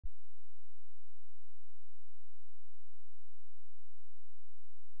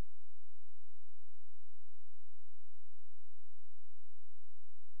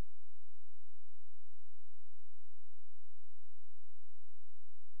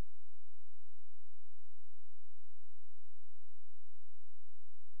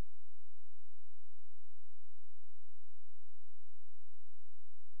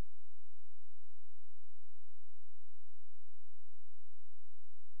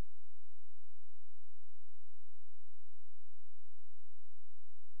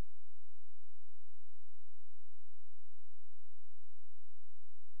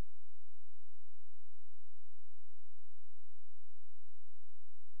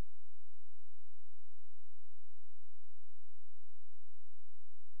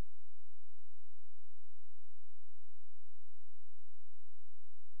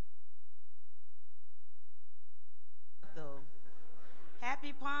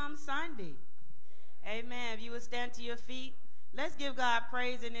Palm Sunday. Amen. If you would stand to your feet, let's give God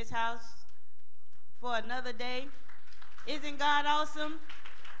praise in this house for another day. Isn't God awesome?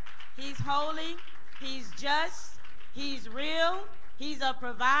 He's holy. He's just. He's real. He's a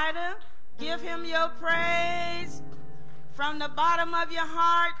provider. Give him your praise from the bottom of your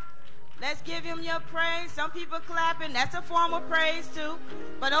heart. Let's give him your praise. Some people clapping. That's a form of praise too.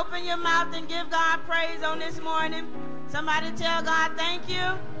 But open your mouth and give God praise on this morning. Somebody tell God thank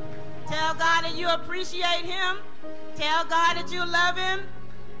you. Tell God that you appreciate him. Tell God that you love him.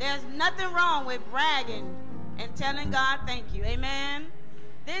 There's nothing wrong with bragging and telling God thank you. Amen.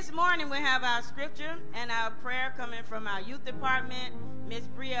 This morning we have our scripture and our prayer coming from our youth department. Miss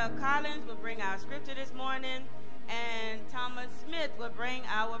Bria Collins will bring our scripture this morning, and Thomas Smith will bring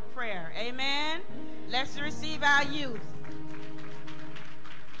our prayer. Amen. Let's receive our youth.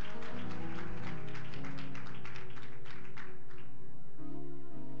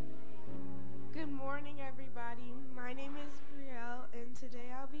 Good morning, everybody. My name is Brielle, and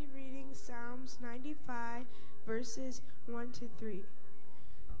today I'll be reading Psalms 95, verses 1 to 3.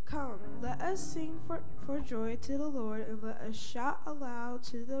 Come, let us sing for joy to the Lord, and let us shout aloud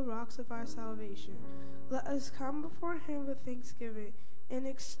to the rocks of our salvation. Let us come before him with thanksgiving, and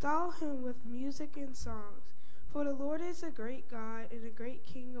extol him with music and songs. For the Lord is a great God and a great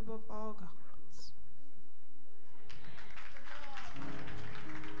King above all gods.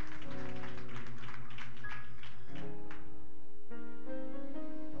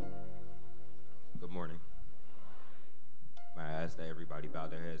 Good morning. May I ask that everybody bow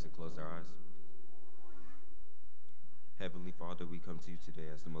their heads and close their eyes? Heavenly Father, we come to you today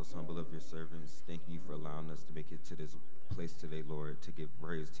as the most humble of your servants, thanking you for allowing us to make it to this place today, Lord, to give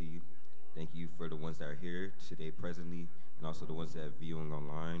praise to you. Thank you for the ones that are here today presently, and also the ones that are viewing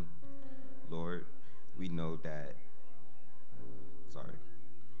online. Lord, we know that,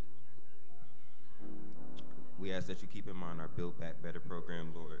 we ask that you keep in mind our Build Back Better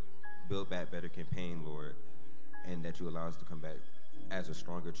program, Lord, Build Back Better campaign, Lord, and that you allow us to come back as a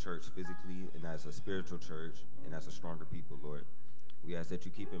stronger church physically and as a spiritual church and as a stronger people, Lord. We ask that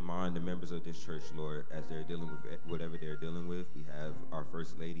you keep in mind the members of this church, Lord, as they're dealing with whatever they're dealing with. We have our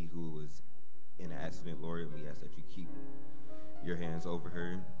First Lady who was in an accident, Lord, and we ask that you keep your hands over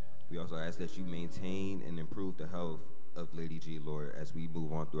her. We also ask that you maintain and improve the health of Lady G, Lord, as we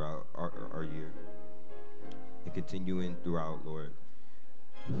move on throughout our year and continuing throughout, Lord.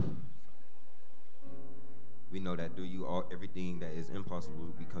 We know that through you, everything that is impossible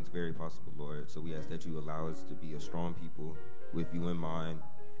becomes very possible, Lord. So we ask that you allow us to be a strong people with you in mind,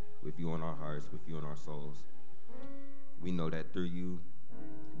 with you in our hearts, with you in our souls. We know that through you,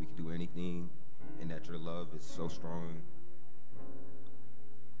 we can do anything, and that your love is so strong.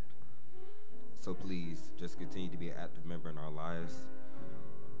 So please, just continue to be an active member in our lives,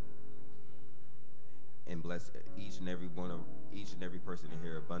 and bless each and every person in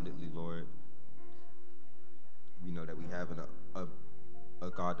here abundantly, Lord. We know that we have a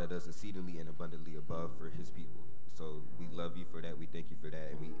God that does exceedingly and abundantly above for his people. So we love you for that. We thank you for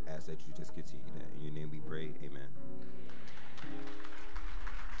that. And we ask that you just continue that. In your name we pray. Amen.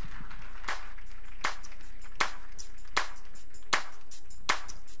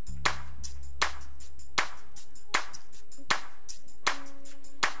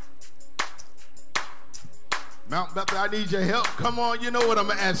 Mount Bethel, I need your help. Come on, you know what I'm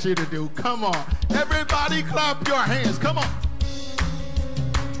going to ask you to do. Come on. Everybody clap your hands. Come on.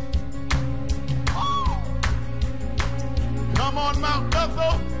 Come on, Mount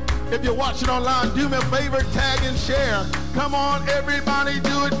Bethel. If you're watching online, do me a favor, tag and share. Come on, everybody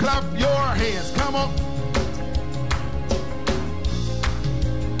do it. Clap your hands. Come on.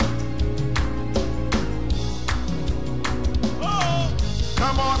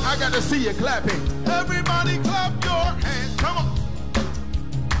 Come on, I got to see you clapping. Everybody clap your hands. Come on.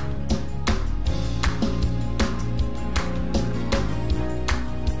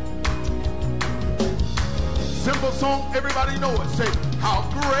 Simple song, everybody know it. Say, how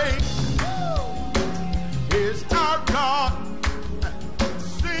great is our God.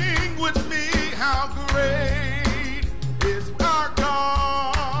 Sing with me, how great is our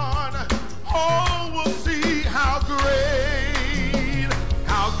God. Oh, we'll see how great.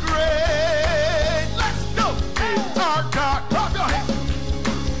 Let's go. It's our God. Clap your hands.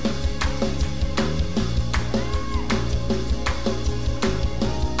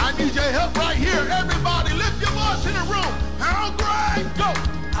 I need your help right here. Everybody lift your voice in the room. How great. Go.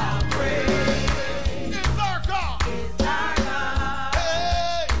 How great.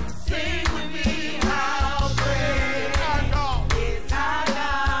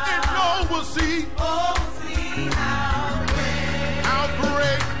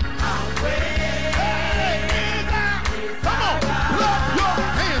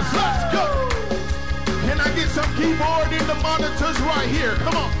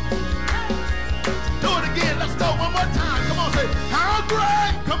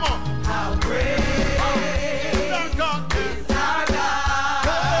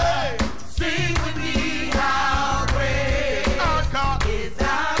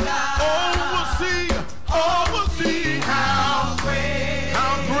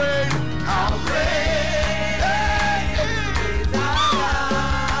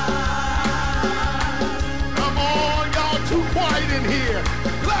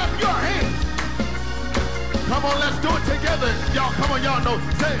 y'all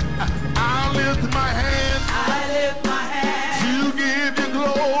know. Say, I lift my hands. I lift my hands To give you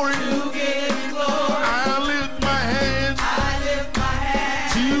glory. to give you glory. I lift my hands. I lift my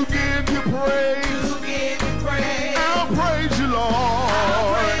hands To give you praise. to give you praise. I'll praise you, Lord.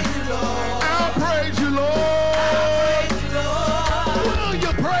 Praise you, Lord. I'll praise you, Lord. Praise you, Lord. Will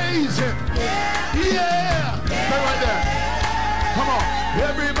you praise him? Yeah. Stay right there. Come on.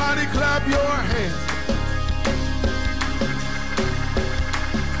 Everybody clap your hands.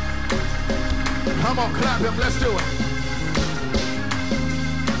 Come on, clap him. Let's do it.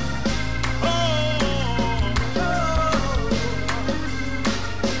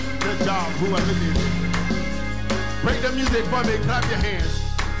 Good job, whoever did it. Break the music for me. Clap your hands.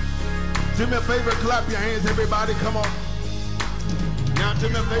 Do me a favor. Clap your hands, everybody. Come on. Now, do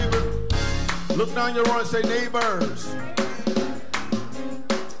me a favor. Look down your row and say, neighbors.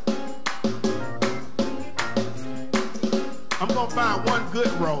 I'm going to find one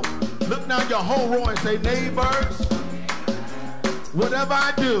good row. Look down your whole row and say, neighbors, whatever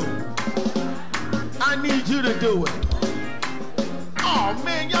I do, I need you to do it. Oh,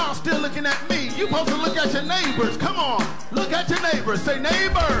 man, y'all still looking at me. You supposed to look at your neighbors. Come on. Look at your neighbors. Say,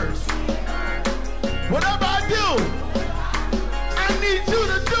 neighbors, whatever I do, I need you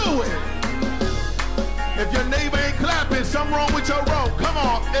to do it. If your neighbor ain't clapping, something wrong with your row. Come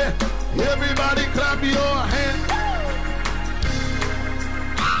on. Everybody clap your hands.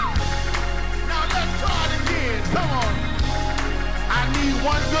 Now let's try it again. Come on. I need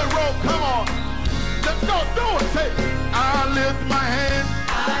one good row. Come on. Let's go. Do it. Say, I lift my hand.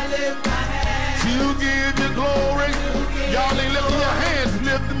 I lift my hands To give you glory. Y'all ain't lifting your hands.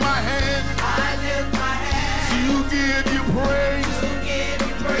 Lift my hand. I lift my hands To give you praise. to give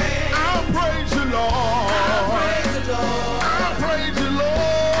you praise. I'll praise you, Lord. Praise the Lord. I'll praise you,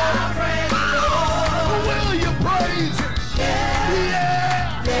 Lord. Praise the Lord. Will you praise him?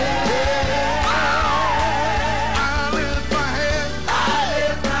 Yeah. I lift my hand I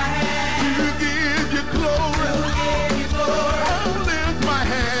lift my hands to give you glory. to give you glory. I lift my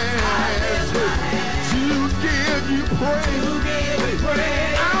hands to give you praise. To give you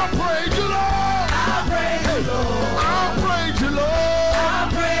praise. I'll praise you, Lord. I'll praise the Lord. I'll praise you, Lord. I'll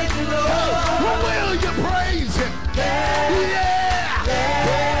praise the Lord. Will you praise him? Yeah.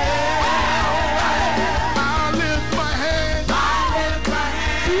 I lift my hands I lift my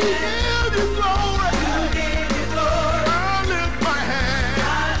to hands give you glory. to give you glory. I lift my hands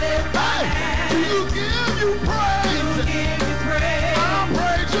I lift my hands to give you praise. to give you praise. I'll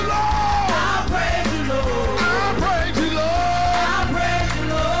praise you, Lord. I'll praise you, Lord. I'll praise you, Lord. I'll praise you,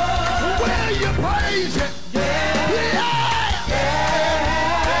 Lord. Will you praise him? Yeah.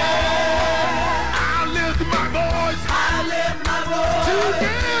 I lift my voice I lift my voice to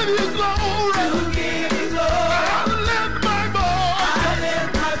give you glory. to give you glory. I lift my voice I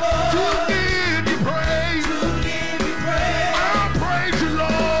lift my voice to give you praise. to give you praise. I'll praise you,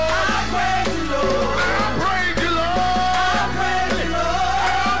 Lord. I'll praise you, Lord. I'll praise you, Lord. I'll praise you, Lord.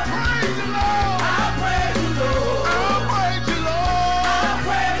 I'll praise you, Lord. I'll praise you, Lord. I'll praise you, Lord. I'll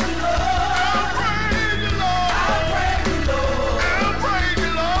praise you, Lord. I'll praise you, Lord. I'll praise you, Lord. I'll praise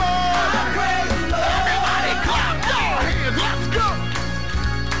you, Lord. I'll praise you, Lord. Everybody clap your hands. Let's go.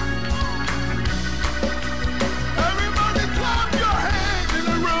 Everybody clap your hands in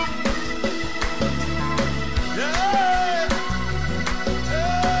the room. Yeah.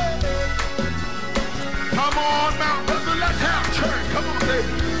 Come on, Mount Bethel, let's have church. Come on, say,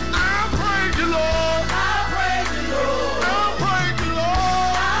 I'll praise you, Lord. I'll praise you, Lord. I'll praise you,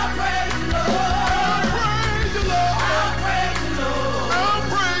 Lord. I'll praise you, Lord. I'll praise you, Lord. I'll praise you, Lord. I'll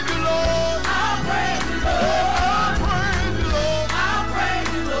praise you, Lord. I'll praise you, Lord. I'll praise you, Lord. I'll praise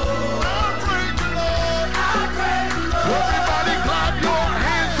you, Lord. I'll praise you, Lord. I'll praise you, Lord. Everybody clap your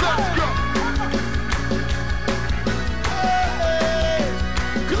hands. Let's go. Hey,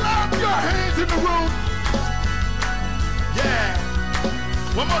 clap your hands in the room. Yeah.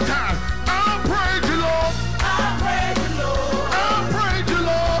 One more time. I'll praise you, Lord. I'll praise you, Lord. I'll praise you,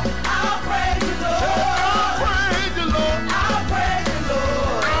 Lord. I'll praise you, Lord. I'll praise you, Lord. I'll praise you,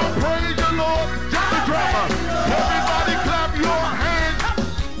 Lord. I'll praise you, Lord. Just the drummer. Everybody clap your hands.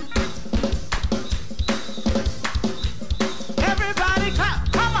 Everybody clap.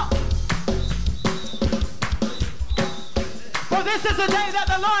 Come on. For this is the day that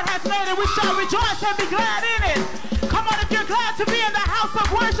the Lord has made, and we shall rejoice and be glad in it. Come on, if you're glad to be in the house of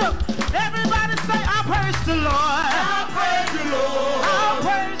worship, everybody say, I praise the Lord. I praise the Lord. I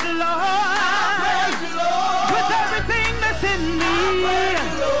praise the Lord. I praise the Lord. With everything that's in me.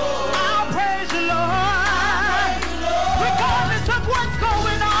 I'll praise the Lord. Regardless of what's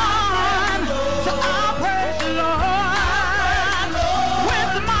going on. So I'll praise the Lord.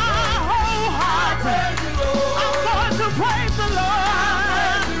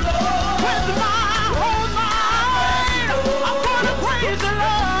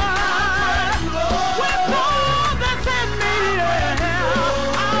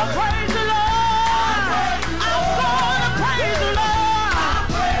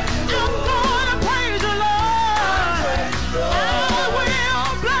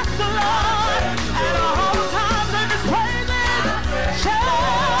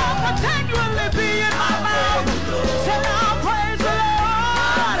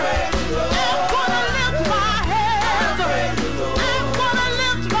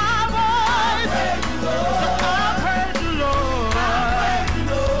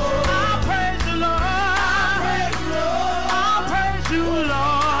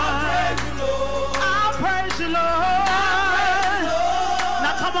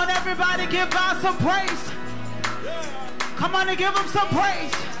 give God some praise. Come on and give him some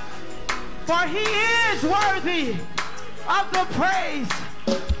praise. For he is worthy of the praise.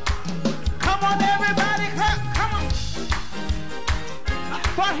 Come on, everybody, clap. Come on.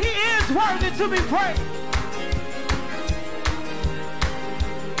 For he is worthy to be praised.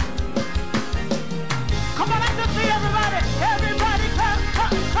 Come on, I just see everybody. Everybody, clap,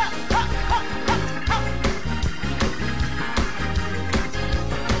 clap, clap, clap, clap, clap, clap.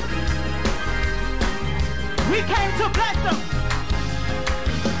 We came to bless them.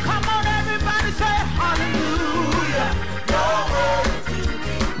 Come on, everybody, say hallelujah. Your word to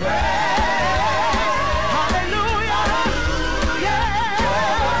be praised. Hallelujah. Yeah. Your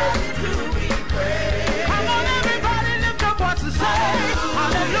word to be praised. Come on, everybody, lift your voice and say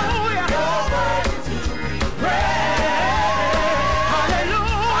hallelujah. Your word to be praised.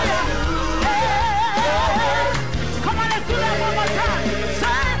 Hallelujah. Yeah. Come on, let's do that one more time.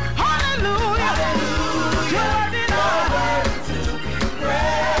 Say hallelujah. Your word to be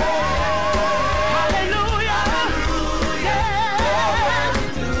praised. Hallelujah. Yes.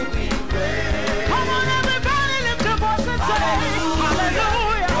 Come on, everybody, lift your voice and say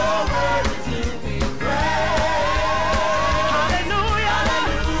hallelujah. Your word to be praised. Hallelujah.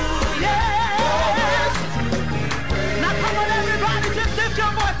 Yes. Now come on, everybody, just lift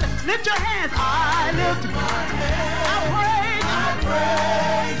your voices. Lift your hands. I lift my hands. I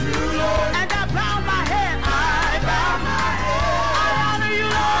praise you, Lord. And I bow my head. I bow my head. I honor you,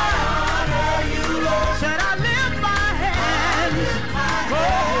 Lord. Said I lift my hands.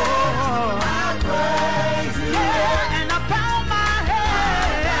 Oh, I praise you, yeah, and I bow my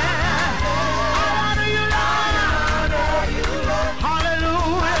head. I honor you, Lord.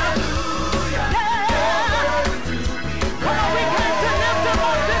 Hallelujah. Yeah. Come on, we came to lift him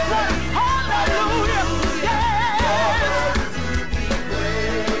up this way. Hallelujah. Yes.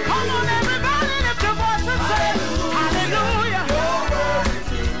 Come on, everybody, lift your voice and say hallelujah.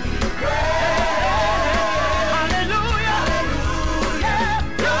 Hallelujah. Yeah,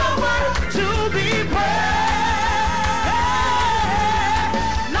 your word to be praised.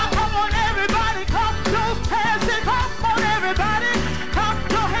 Now come on, everybody, clap those hands and come on, everybody, clap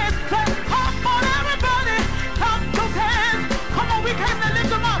your hands. Say, come on, everybody, clap those hands. Come on, we came to lift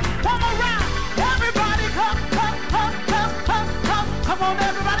them up. One more round. Everybody, clap, clap, clap, clap, clap, clap. Come on,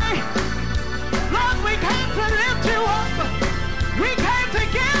 everybody. Lord, we came to lift you up. We came to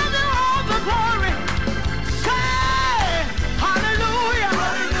give you all the glory. Say hallelujah.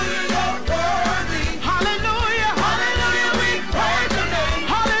 Hallelujah. Hallelujah. We praise your name.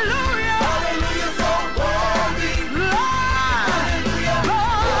 Hallelujah. Hallelujah. So worthy. Lord.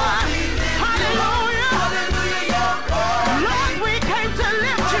 Lord. Hallelujah. Lord, we came to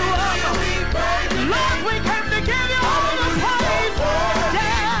lift you up. Lord, we came to give you all the praise.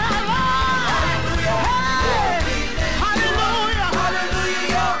 Yeah, Lord. Hey. Hallelujah.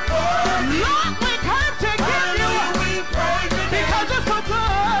 Lord, we came to give you because you're so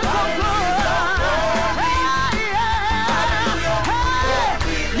good, so good. Hey, yeah.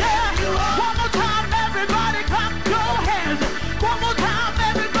 Hey, yeah. One more time, everybody, clap your hands. One more time,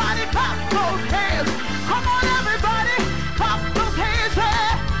 everybody, clap those hands. Come on, everybody, clap those hands. Hey,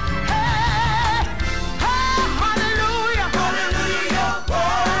 hey, hey, hallelujah.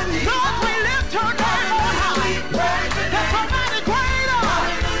 Lord, we lift your name on high. There's somebody greater,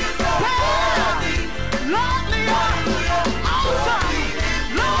 better, lovelier, awesome.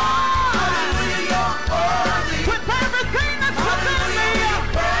 Lord, with everything that's within me,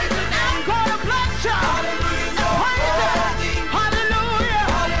 I'm gonna bless you and praise you. Hallelujah.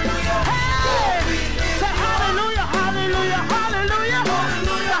 Hey, say hallelujah, hallelujah, hallelujah,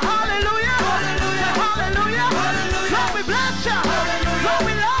 hallelujah, say hallelujah. Lord, we bless you. Lord,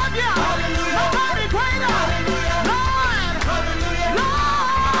 we love you. Nobody greater.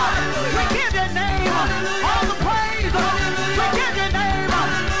 Lord, we give your name all the praise. We give your name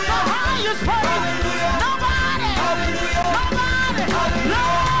the highest praise. Nobody,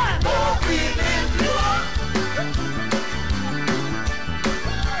 Lord, we lift you up.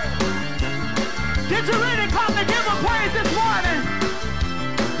 Did you really come to give him praise this morning?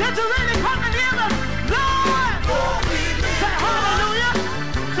 Did you really come to give him? Lord, say hallelujah.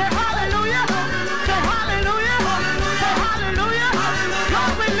 Say hallelujah. Say hallelujah. Say hallelujah.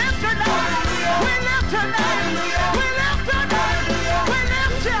 Lord, we lift your name. We lift your name. We lift your name. We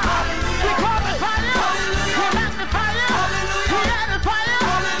lift you. We glorify you. We magnify you. We edify you.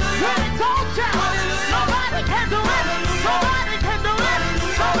 We exalt you. Nobody can do it. Nobody can do it.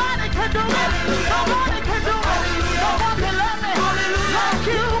 Nobody can do it. Nobody can do it.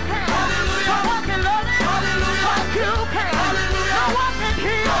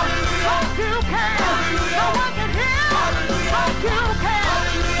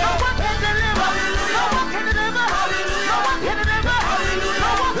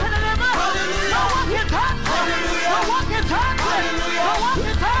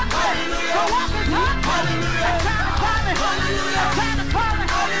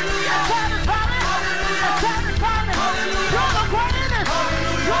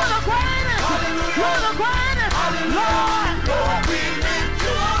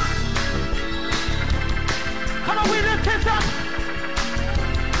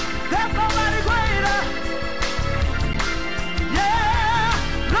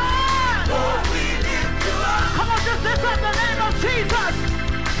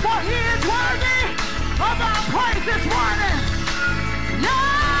 he is worthy of our praise this morning.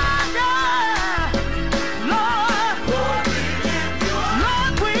 Yeah, yeah. Lord,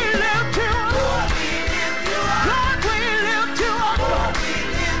 Lord, we lift you up. Lord, we lift you up. Lord, we lift you up.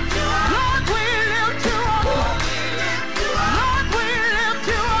 Lord, we lift you up. Lord, we lift you up. Lord, we lift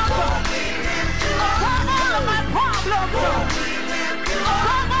you up. Lord, we lift you up. Above all of my problems,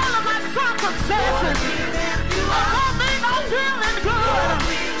 above all of my circumstances, above me not feeling good,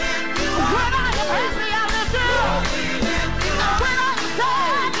 when I am happy, I lift you up. When I'm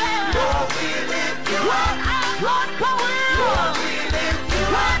sad, when I'm not going,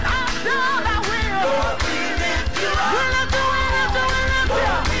 when I'm down, I will. We lift you, we lift you, we lift you, we lift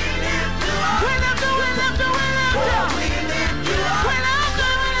you. We lift you, we lift you, we lift you. We lift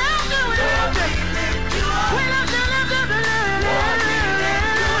you, we lift you, we lift you, we lift you. We lift you, lift you, lift you, lift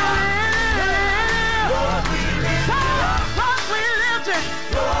you. Lord, we lift you up. Lord, we lift you.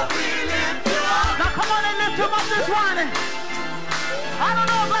 Lord, we lift you up. Now come on and lift him up this morning. I don't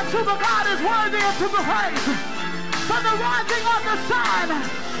know about you, but God is worthy of to be praised. From the rising of the sun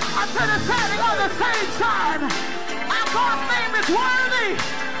until the setting of the same sun, our God's name is worthy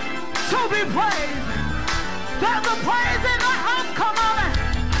to be praised. There's a praise in the house, come on.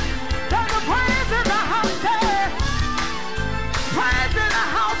 There's a praise in the house, hey. Praise in the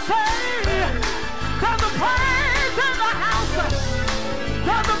house, hey. There's a praise in the house.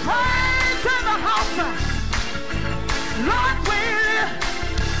 There's a praise in the house. Lord, we lift.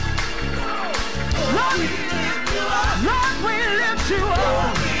 Lord, we lift you up. Lord, we lift you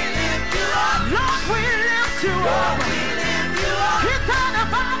up. Lord, we lift you up. He said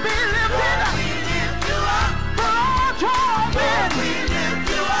if I be lifted up, for all draw men,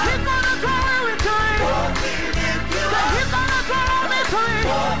 he's gonna draw everything. So he's gonna draw me to it.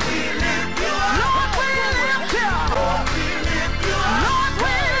 Lord, we lift you up. Lord, we lift you up. Lord, we lift you up. Lord,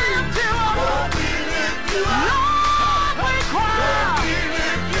 we lift you up. Lord, we lift you up. Lord, we cry. Lord, we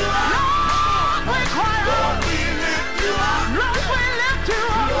lift you up. Lord, we cry. Lord, we lift you up. Lord, we lift you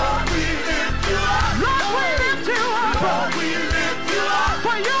up. Lord, we lift you up. Lord, we lift you up. Lord, we lift you up.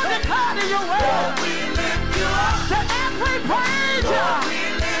 For you declare in your word. Lord, we lift you up. That as we praise you, Lord, we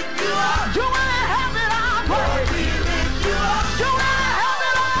lift you up. You will inhabit our praise. Lord, we lift you up. You will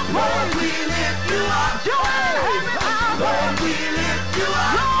inhabit our praise. Lord, we lift you up. You will inhabit our praise. Lord, we lift you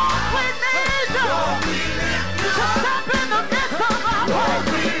up. Lord, we need you. Lord, we lift you up. To step in the midst of our praise. Lord,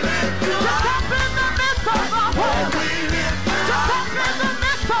 we lift you up. To step in the midst of our praise. Lord, we lift you up. To step in the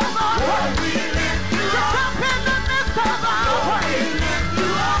midst of our praise. Lord, we lift you up. To step in the midst of our praise. Lord, we lift you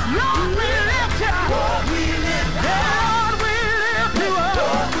up. Lord, we lift you up. Lord, we lift you up.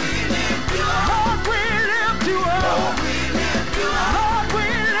 Lord, we lift you up. Lord, we lift you up. Lord, we lift you up. Lord,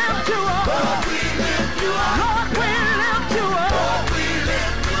 we lift you up. Lord, we lift you up. Lord, we lift you up. Lord, we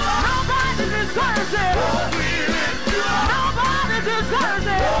lift you up. Nobody deserves it. Lord, we lift you up. Nobody deserves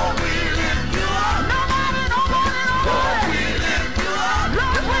it. Lord, we lift you up. Nobody, nobody, nobody. Lord, we lift you up.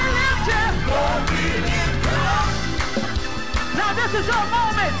 Lord, we lift you. Lord, we lift you up. Now this is your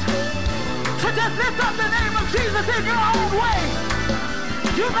moment to just lift up the name of Jesus in your own way.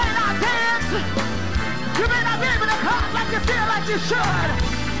 You may not dance, you may not be able to clap like you feel like you should,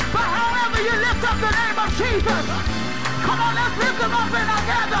 but however you lift up the name of Jesus, come on, let's lift him up in our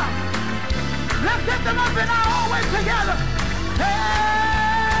gather. Let's lift him up in our own way together.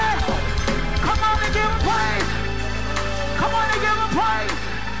 Hey! Come on and give him praise. Come on and give him praise.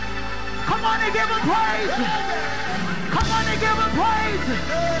 Come on and give him praise. Come on and give him praise.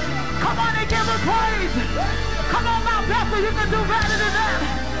 Come on and give him praise. Come on now, Bethel, you can do better than that.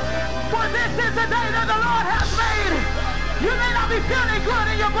 For this is the day that the Lord has made. You may not be feeling good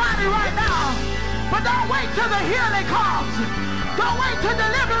in your body right now, but don't wait till the healing comes. Don't wait till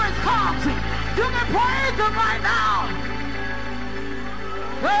deliverance comes. You can praise him right now.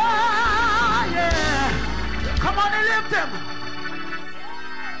 Oh, yeah. Come on and lift him.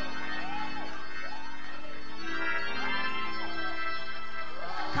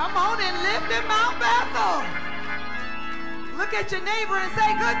 Come on and lift him out, Bethel. Look at your neighbor and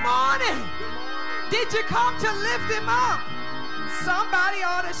say, good morning. Did you come to lift him up? Somebody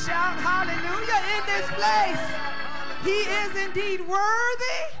ought to shout hallelujah in this place. He is indeed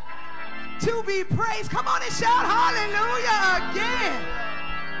worthy to be praised. Come on and shout hallelujah again.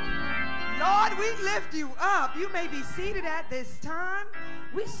 Lord, we lift you up. You may be seated at this time.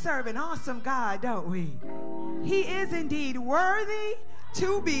 We serve an awesome God, don't we? He is indeed worthy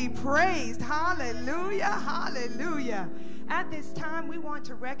to be praised. Hallelujah, hallelujah. At this time, we want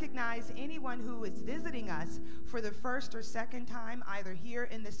to recognize anyone who is visiting us for the first or second time, either here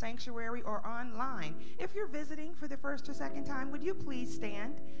in the sanctuary or online. If you're visiting for the first or second time, would you please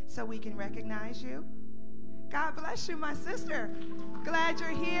stand so we can recognize you? God bless you, my sister. Glad you're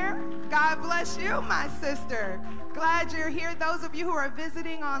here. God bless you, my sister. Glad you're here. Those of you who are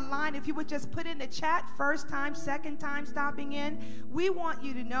visiting online, if you would just put in the chat, first time, second time stopping in, we want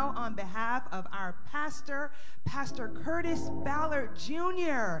you to know on behalf of our pastor, Pastor Curtis Ballard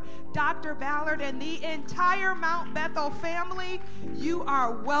Jr., Dr. Ballard, and the entire Mount Bethel family, you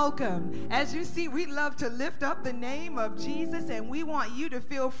are welcome. As you see, we love to lift up the name of Jesus, and we want you to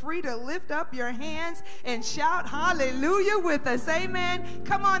feel free to lift up your hands and shout hallelujah with us. Amen.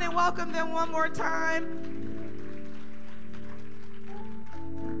 Come on and welcome them one more time.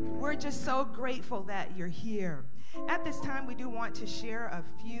 We're just so grateful that you're here. At this time, we do want to share a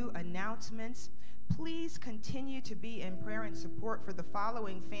few announcements. Please continue to be in prayer and support for the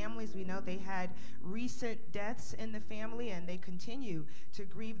following families. We know they had recent deaths in the family, and they continue to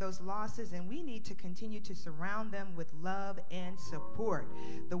grieve those losses, and we need to continue to surround them with love and support.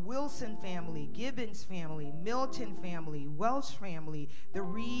 The Wilson family, Gibbons family, Milton family, Welsh family, the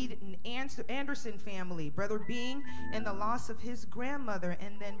Reed and Anderson family, Brother Being and the loss of his grandmother,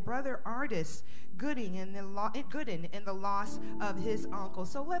 and then Brother Artis Gooden in the loss of his uncle.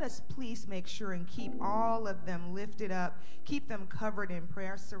 So let us please make sure and keep all of them lifted up, keep them covered in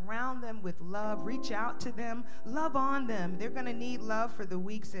prayer, surround them with love, reach out to them, love on them. They're going to need love for the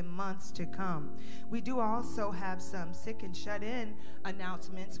weeks and months to come. We do also have some sick and shut-in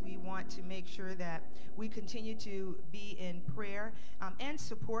announcements. We want to make sure that we continue to be in prayer and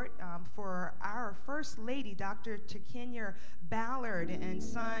support for our First Lady, Dr. Takenya Ballard, and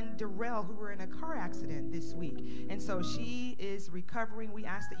son Darrell, who were in a car accident this week. And so she is recovering. We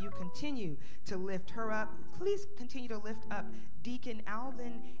ask that you continue to lift her up. Please continue to lift up Deacon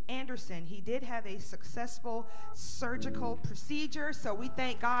Alvin Anderson. He did have a successful surgical procedure, so we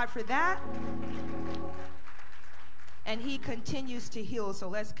thank God for that. And he continues to heal, so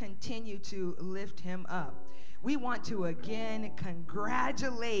let's continue to lift him up. We want to again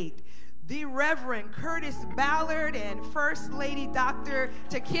congratulate the Reverend Curtis Ballard and First Lady Dr.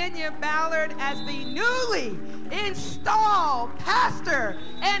 Takenya Ballard as the newly installed pastor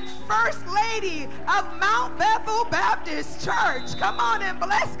and First Lady of Mount Bethel Baptist Church. Come on and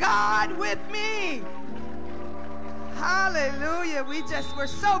bless God with me. Hallelujah. We're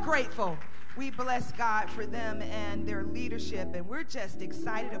so grateful. We bless God for them and their leadership, and we're just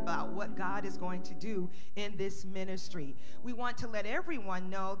excited about what God is going to do in this ministry. We want to let everyone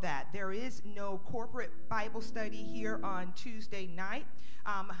know that there is no corporate Bible study here on Tuesday night.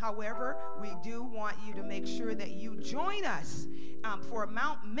 However, we do want you to make sure that you join us for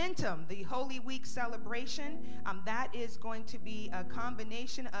Mount Mentum, the Holy Week celebration. That is going to be a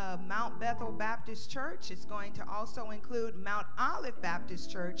combination of Mount Bethel Baptist Church. It's going to also include Mount Olive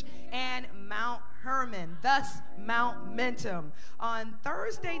Baptist Church and Mount Hermon, thus Mount Mentum. On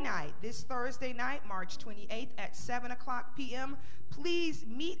Thursday night, this Thursday night, March 28th at 7 o'clock p.m., please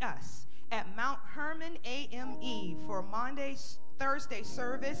meet us at Mount Hermon AME for Thursday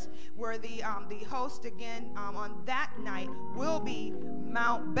service, where the host again on that night will be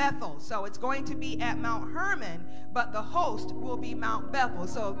Mount Bethel. So it's going to be at Mount Hermon, but the host will be Mount Bethel.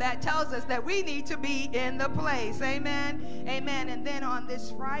 So that tells us that we need to be in the place. Amen. Amen. And then on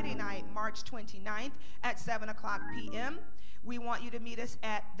this Friday night, March 29th at 7 o'clock p.m., we want you to meet us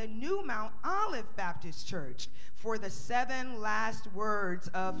at the new Mount Olive Baptist Church for the 7 last words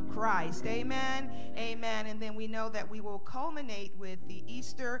of Christ. Amen. Amen. And then we know that we will culminate with the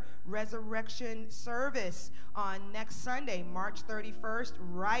Easter resurrection service on next Sunday, March 31st,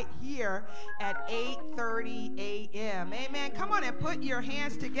 right here at 8:30 a.m. Amen. Come on and put your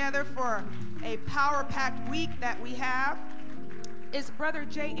hands together for a power-packed week that we have. Is Brother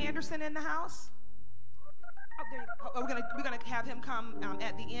Jay Anderson in the house? We're going to have him come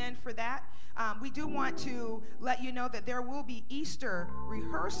at the end for that. We do want to let you know that there will be Easter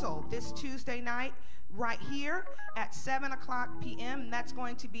rehearsal this Tuesday night right here at 7 o'clock p.m. And that's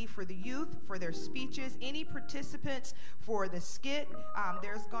going to be for the youth, for their speeches, any participants for the skit.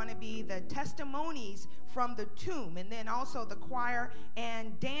 There's going to be the testimonies from the tomb, and then also the choir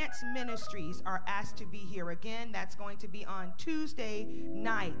and dance ministries are asked to be here. Again, that's going to be on Tuesday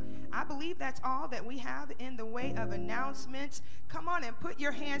night. I believe that's all that we have in the way of announcements. Come on and put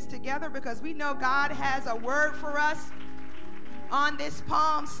your hands together, because we know God has a word for us on this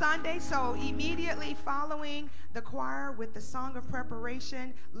Palm Sunday. So immediately following the choir with the song of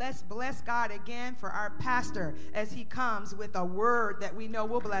preparation, let's bless God again for our pastor as he comes with a word that we know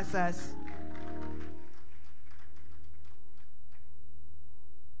will bless us.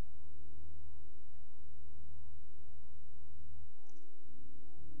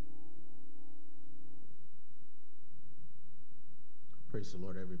 Praise the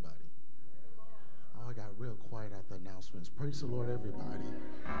Lord, everybody. Oh, I got real quiet at the announcements. Praise the Lord, everybody.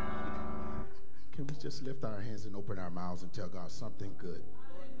 Can we just lift our hands and open our mouths and tell God something good?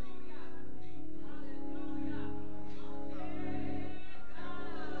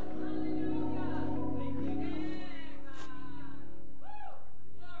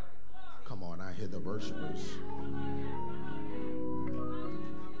 Come on, I hear the worshipers.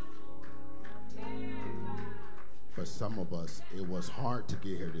 For some of us, it was hard to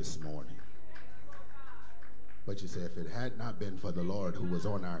get here this morning. But you say, if it had not been for the Lord who was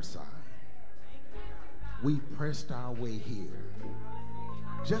on our side, we pressed our way here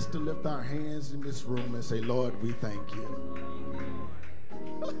just to lift our hands in this room and say, Lord, we thank you.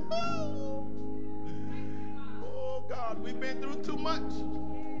 Oh, God, we've been through too much.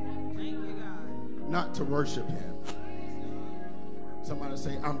 Thank you, God. Not to worship him. Somebody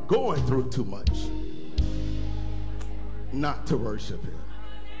say, I'm going through too much not to worship him.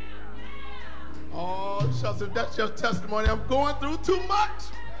 Oh, shucks, if that's your testimony, I'm going through too much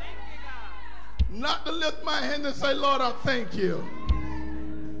not to lift my hand and say, Lord, I thank you.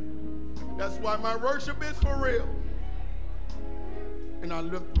 That's why my worship is for real. And I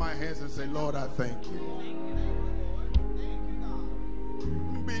lift my hands and say, Lord, I thank you.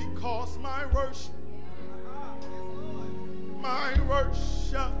 Because my worship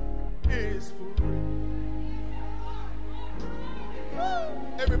is for real.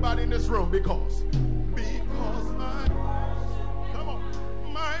 Everybody in this room, because my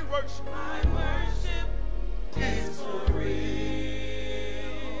worship is for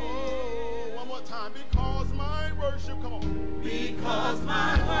real. Oh, one more time, because my worship, come on. Because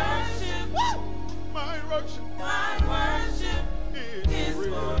my worship is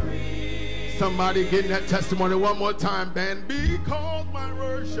for real. Somebody getting that testimony one more time, band. Because my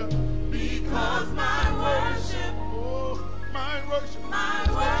worship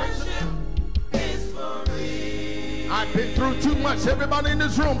is for real. I've been through too much. Everybody in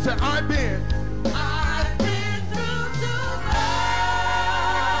this room said, I've been through too much.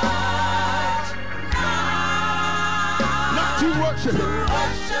 Not to worship him.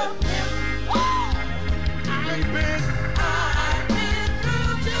 I've been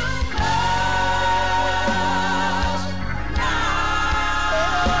through too much. Not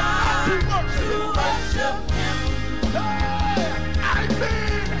to worship him. I've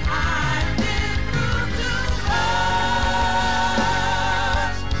been through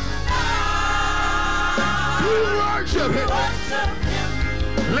too much to worship him.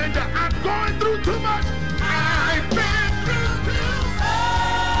 Linda, I'm going through too much. I've been through too much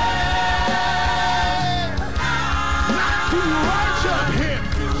not to worship him.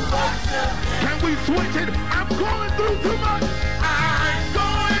 Can we switch it? I'm going through too much. I'm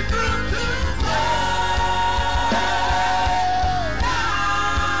going through too much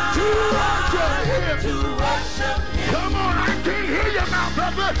to worship him. Come on, I can't hear you now,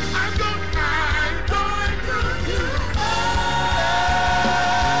 brother. I'm going through too much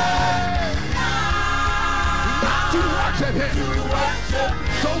not to worship him.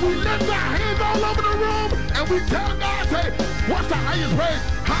 So we lift our hands all over the room and we tell God, say, what's the highest praise?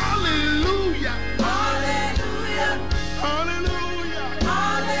 Hallelujah. Hallelujah. Hallelujah.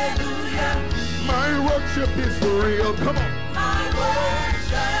 Hallelujah. My worship is for real. Come on. My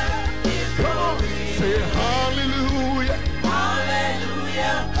worship is for real. Say hallelujah.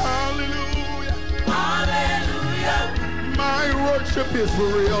 Hallelujah. Hallelujah. Hallelujah. My worship is for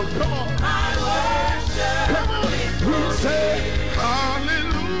real. Come on. My worship. Come on. We say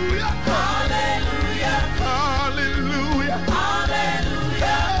hallelujah. Hallelujah. Hallelujah. Hallelujah.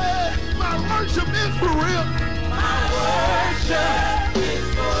 Hey, my worship is for real. My worship is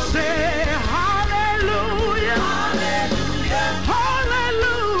for real. Say hallelujah. Hallelujah.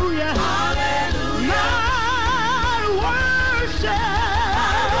 Hallelujah. Hallelujah. My worship.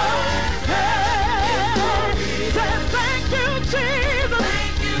 Hey, say thank you, Jesus.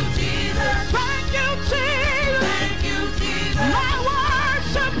 Thank you, Jesus. Thank you, Jesus. Thank you, Jesus. My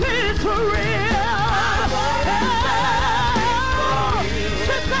worship is for real.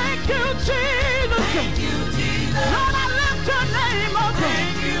 Say thank you, Jesus. Thank you, Jesus. Lord, I lift your name up.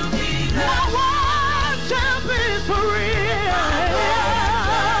 Thank you, Jesus. My worship is for real.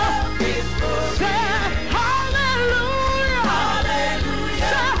 Say hallelujah. Hallelujah.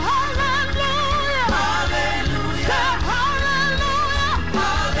 Say hallelujah. Hallelujah. Say hallelujah.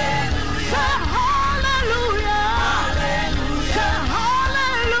 Hallelujah. Say hallelujah. Hallelujah. Say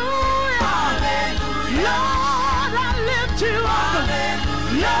hallelujah. Hallelujah. Lord, I lift you up.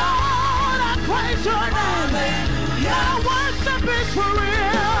 Lord, I praise your name. Your worship is for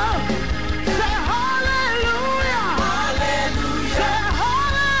real. Say hallelujah. Hallelujah. Say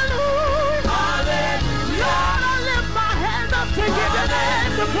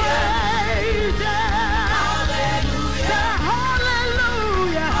to praise you. Hallelujah. Say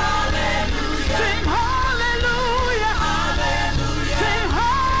hallelujah. Hallelujah. Sing hallelujah. Hallelujah. Sing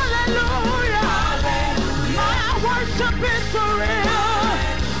hallelujah. Hallelujah. My worship is for real.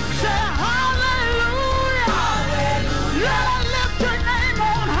 Say hallelujah. Hallelujah. Lord, I lift your name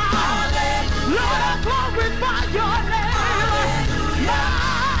on high. Hallelujah. Lord, I glorify your name. Hallelujah.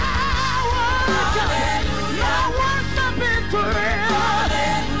 My worship is for real.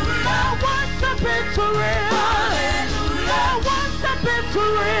 My worship is for real. My worship is for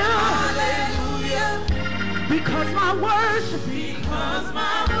real. Because my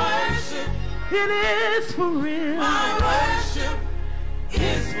worship, it is for real. My worship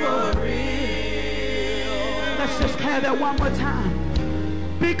is for real. Let's just have that one more time.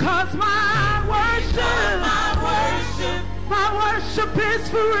 Because my worship is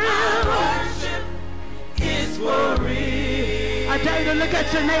for real. My worship is for real. I dare you to look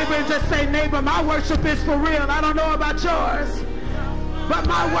at your neighbor and just say, neighbor, my worship is for real. I don't know about yours, but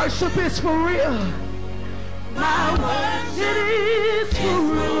my worship is for real. My worship, it is for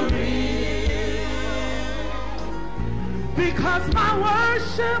real. Because my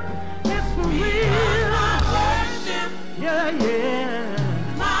worship is for real. My worship, yeah, yeah.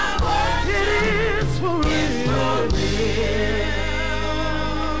 my worship, It is for real.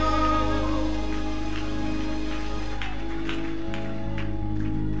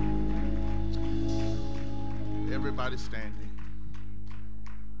 Everybody standing.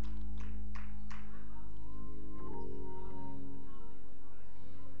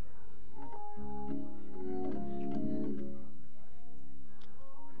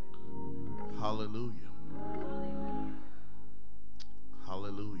 Hallelujah.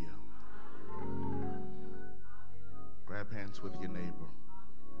 Hallelujah. Grab hands with your neighbor.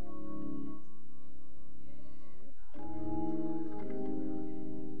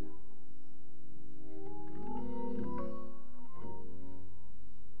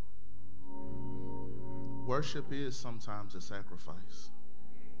 Worship is sometimes a sacrifice.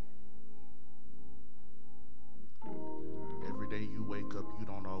 Every day you wake up, you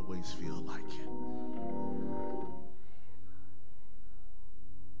don't always feel like it.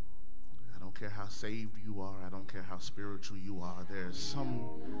 I don't care how saved you are. I don't care how spiritual you are. There's some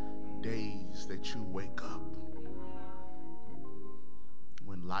days that you wake up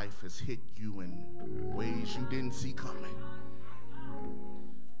when life has hit you in ways you didn't see coming.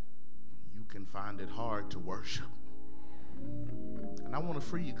 You can find it hard to worship. And I want to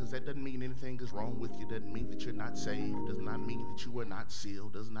free you, because that doesn't mean anything is wrong with you. Doesn't mean that you're not saved. Does not mean that you are not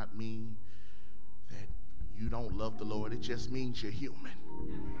sealed. Does not mean that you don't love the Lord. It just means you're human.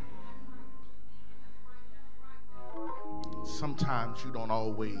 Sometimes you don't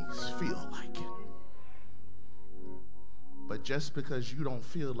always feel like it. But just because you don't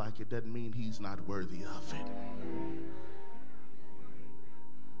feel like it doesn't mean he's not worthy of it.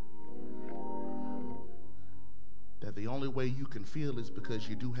 That the only way you can feel is because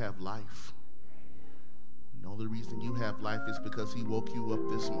you do have life. And the only reason you have life is because he woke you up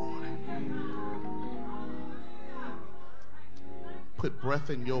this morning. Put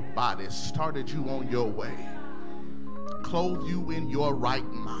breath in your body, started you on your way, clothed you in your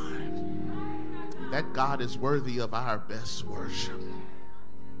right mind. That God is worthy of our best worship.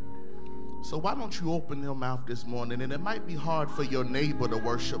 So why don't you open your mouth this morning? And it might be hard for your neighbor to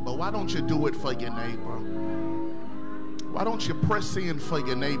worship, but why don't you do it for your neighbor? Why don't you press in for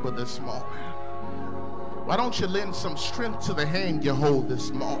your neighbor this morning? Why don't you lend some strength to the hand you hold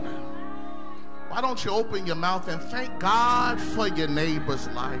this morning? Why don't you open your mouth and thank God for your neighbor's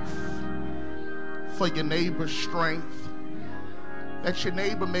life, for your neighbor's strength, that your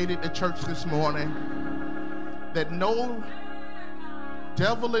neighbor made it to church this morning, that no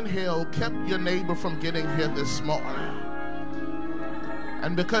devil in hell kept your neighbor from getting here this morning.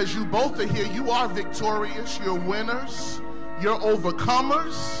 And because you both are here, you are victorious, you're winners, you're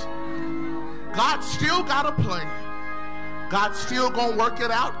overcomers. God still got a plan. God's still gonna work it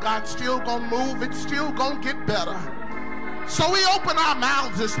out. God's still gonna move. It's still gonna get better. So we open our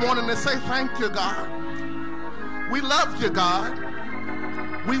mouths this morning and say, thank you, God. We love you, God.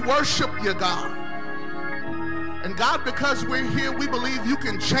 We worship you, God. And God, because we're here, we believe you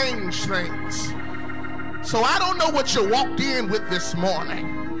can change things. So I don't know what you walked in with this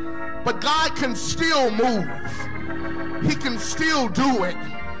morning, but God can still move. He can still do it.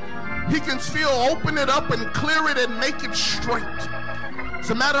 He can still open it up and clear it and make it straight.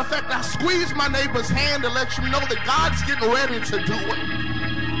 As a matter of fact, I squeeze my neighbor's hand to let you know that God's getting ready to do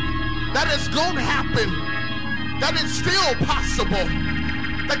it. That it's going to happen. That it's still possible.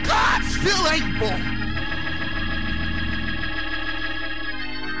 That God's still able.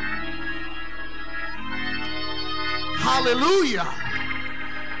 Hallelujah.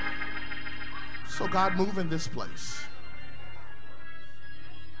 So God, move in this place.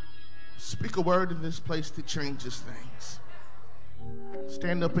 Speak a word in this place that changes things.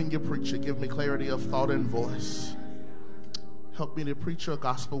 Stand up and your preacher. Give me clarity of thought and voice. Help me to preach your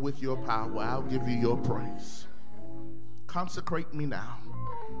gospel with your power. I'll give you your praise. Consecrate me now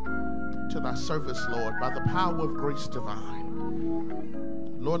to thy service, Lord, by the power of grace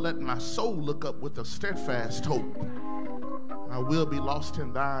divine. Lord, let my soul look up with a steadfast hope. I will be lost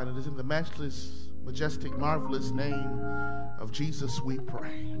in thine. It is in the matchless, majestic, marvelous name of Jesus we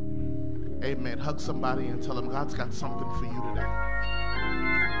pray. Amen. Hug somebody and tell them God's got something for you today.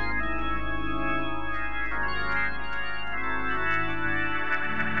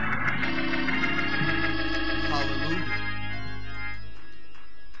 Hallelujah.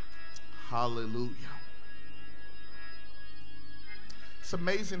 Hallelujah. It's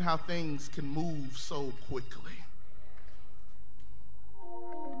amazing how things can move so quickly.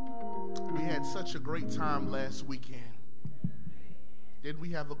 We had such a great time last weekend. Did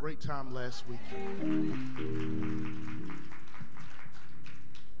we have a great time last weekend?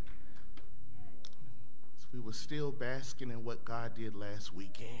 We were still basking in what God did last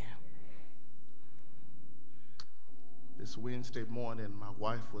weekend. This Wednesday morning, my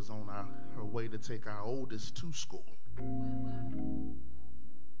wife was on her way to take our oldest to school.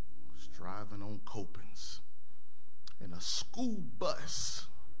 Was driving on Copins, and a school bus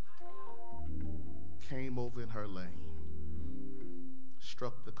came over in her lane,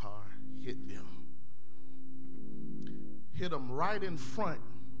 struck the car, hit them. Hit them right in front,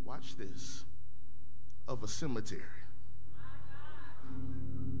 watch this, of a cemetery.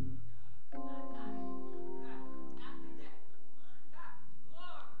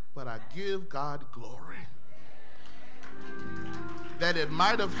 But I give God glory that it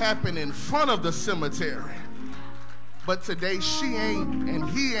might have happened in front of the cemetery, but today she ain't and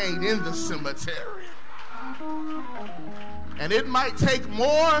he ain't in the cemetery. And it might take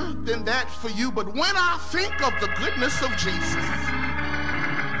more than that for you, but when I think of the goodness of Jesus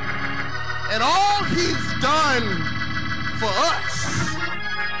and all he's done for us,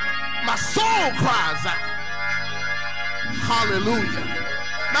 my soul cries out, hallelujah.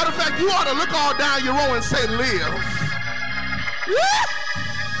 Matter of fact, you ought to look all down your row and say, live. Woo!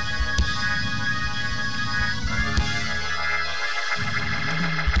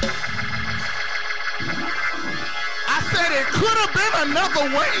 I said it could have been another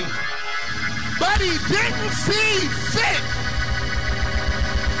way, but he didn't see fit.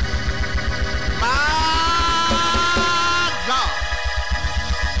 My God.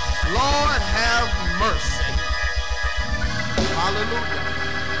 Lord have mercy. Hallelujah.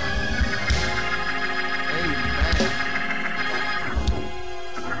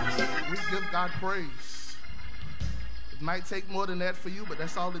 We give God praise. It might take more than that for you, but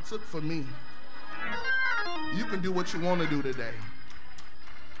that's all it took for me. You can do what you want to do today.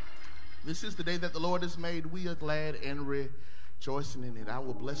 This is the day that the Lord has made. We are glad and rejoicing in it. I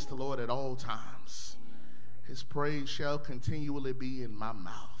will bless the Lord at all times. His praise shall continually be in my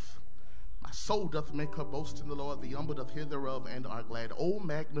mouth. My soul doth make her boast in the Lord. The humble doth hear thereof and are glad. Oh,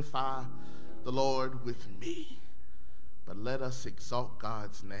 magnify the Lord with me. But let us exalt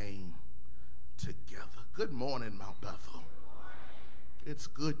God's name together. Good morning, Mount Bethel. It's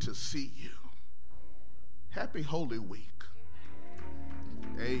good to see you. Happy Holy Week.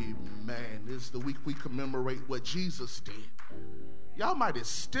 Amen. This is the week we commemorate what Jesus did. Y'all might be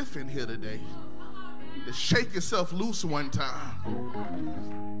stiff in here today. To shake yourself loose one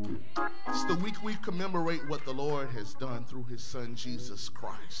time. It's the week we commemorate what the Lord has done through his son, Jesus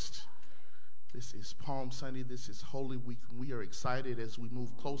Christ. This is Palm Sunday. This is Holy Week. And we are excited as we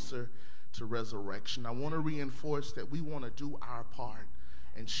move closer to resurrection. I want to reinforce that we want to do our part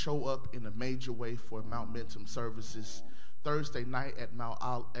and show up in a major way for Mount Mentum services. Thursday night at Mount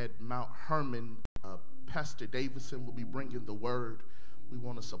Hermon, Pastor Davidson will be bringing the word. We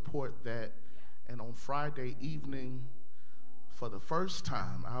want to support that. And on Friday evening, for the first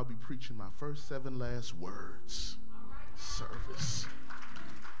time, I'll be preaching my first 7 last words service.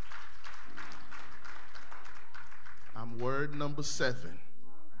 I'm word number 7.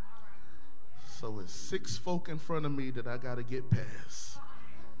 So it's 6 folk in front of me that I got to get past.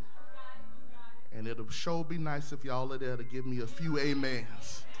 And it'll sure be nice if y'all are there to give me a few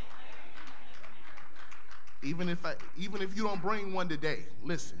amens. Even if you don't bring one today,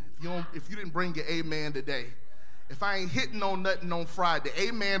 listen, if you didn't bring your amen today, if I ain't hitting on nothing on Friday,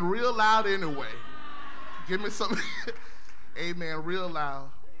 amen real loud anyway. Give me some amen real loud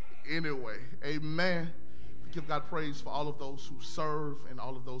anyway. Amen. give God praise for all of those who serve and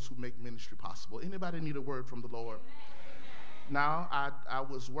all of those who make ministry possible. Anybody need a word from the Lord? Now, I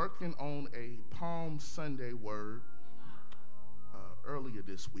was working on a Palm Sunday word earlier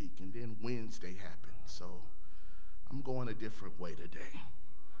this week, and then Wednesday happened, so I'm going a different way today.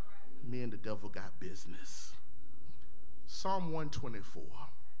 Me and the devil got business. Psalm 124.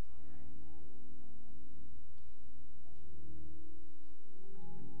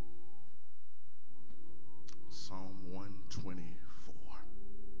 Psalm 124.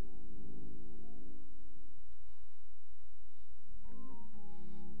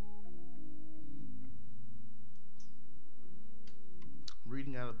 I'm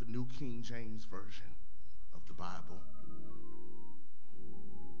reading out of the New King James Version of the Bible.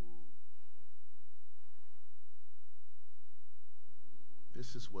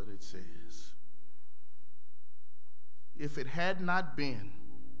 This is what it says. If it had not been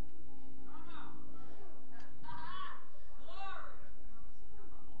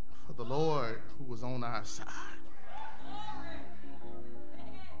for the Lord who was on our side,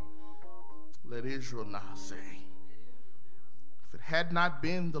 let Israel now say, if it had not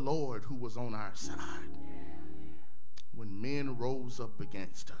been the Lord who was on our side, when men rose up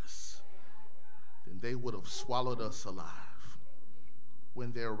against us, then they would have swallowed us alive.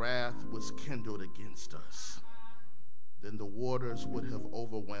 When their wrath was kindled against us, then the waters would have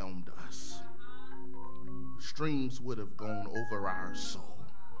overwhelmed us. Streams would have gone over our soul.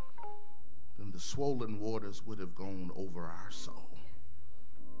 Then the swollen waters would have gone over our soul.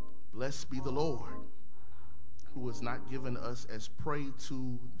 Blessed be the Lord, who has not given us as prey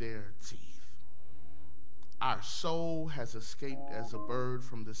to their teeth. Our soul has escaped as a bird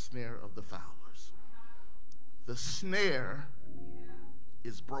from the snare of the fowlers. The snare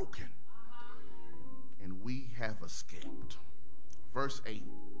is broken, and we have escaped. Verse 8,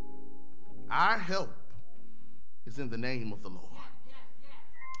 our help is in the name of the Lord,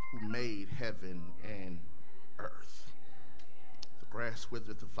 who made heaven and earth. The grass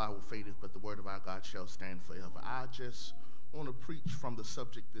withereth, the flower fadeth, but the word of our God shall stand forever. I just want to preach from the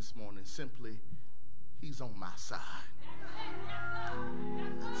subject this morning, simply, he's on my side.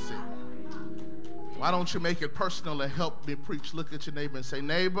 That's it. Why don't you make it personal and help me preach? Look at your neighbor and say,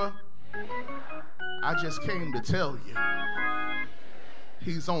 neighbor, I just came to tell you,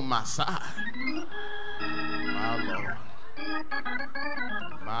 he's on my side. My Lord.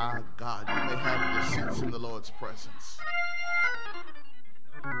 My God, you may have your seats in the Lord's presence.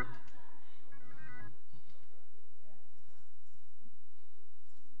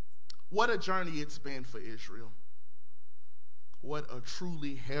 What a journey it's been for Israel. What a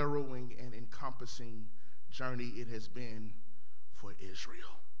truly harrowing and encompassing journey it has been for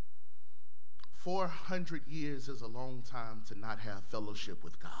Israel. 400 years is a long time to not have fellowship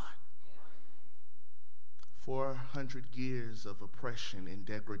with God. 400 years of oppression and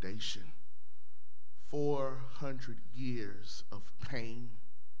degradation. 400 years of pain.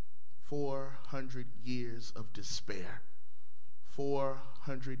 400 years of despair.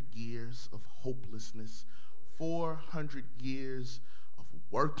 400 years of hopelessness. 400 years of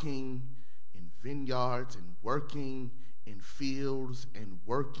working in vineyards and working in fields and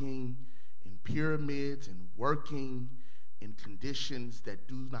working in pyramids and working in conditions that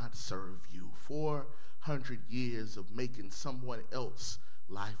do not serve you. 400 years of making someone else's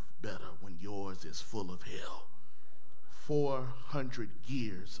life better when yours is full of hell. 400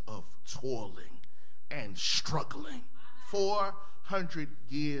 years of toiling and struggling. 400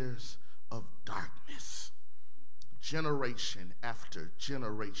 years of darkness. Generation after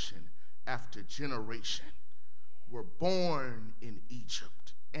generation after generation were born in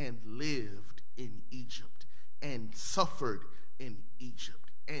Egypt and lived in Egypt and suffered in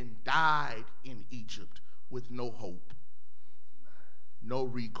Egypt and died in Egypt with no hope, no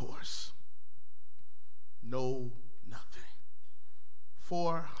recourse, no nothing.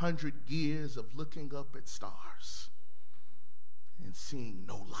 400 years of looking up at stars and seeing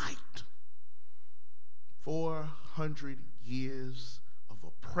no light. 400 years of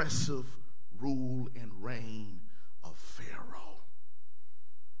oppressive rule and reign of Pharaoh.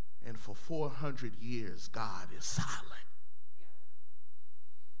 And for 400 years, God is silent.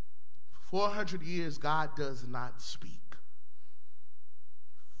 For 400 years, God does not speak.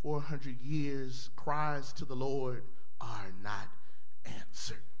 400 years, cries to the Lord are not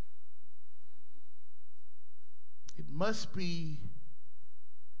answered. It must be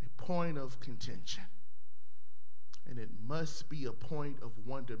a point of contention. And it must be a point of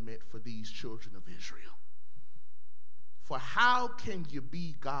wonderment for these children of Israel. For how can you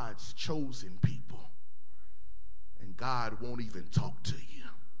be God's chosen people and God won't even talk to you?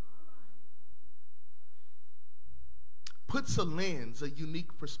 puts a lens, a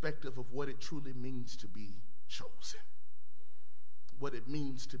unique perspective of what it truly means to be chosen, what it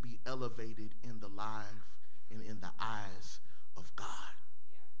means to be elevated in the life and in the eyes of God.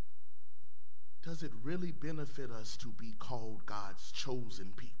 Does it really benefit us to be called God's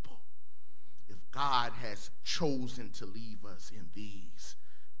chosen people if God has chosen to leave us in these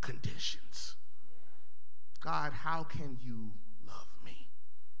conditions? God, how can you love me?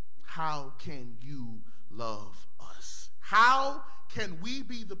 How can you love us? How can we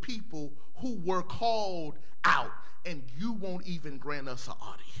be the people who were called out and you won't even grant us an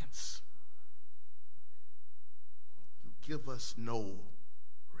audience? You give us no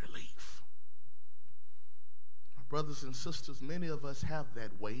relief. My brothers and sisters, many of us have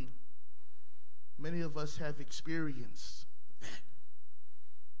that weight. Many of us have experienced that.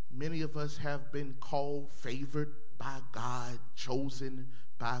 Many of us have been called, favored by God, chosen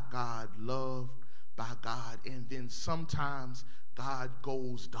by God, loved by God, and then sometimes God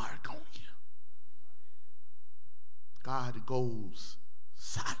goes dark on you. God goes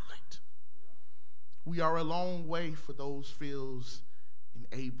silent. We are a long way for those fields in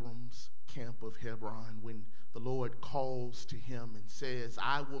Abram's camp of Hebron when the Lord calls to him and says,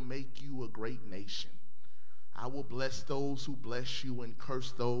 I will make you a great nation. I will bless those who bless you and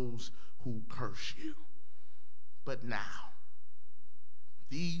curse those who curse you. But now,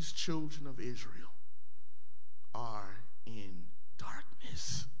 these children of Israel are in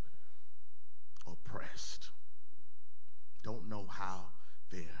darkness, oppressed, don't know how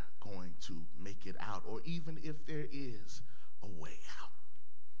they're going to make it out, or even if there is a way out.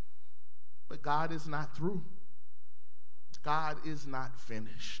 But God is not through. God is not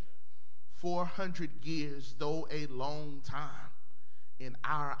finished. 400 years, though a long time, in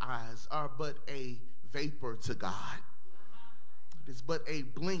our eyes are but a vapor to God. It is but a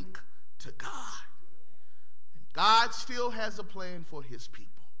blink to God. And God still has a plan for his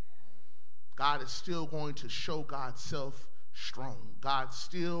people. God is still going to show God's self strong. God's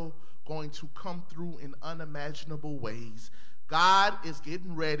still going to come through in unimaginable ways. God is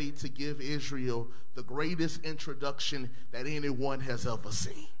getting ready to give Israel the greatest introduction that anyone has ever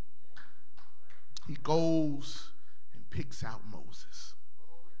seen. He goes and picks out Moses.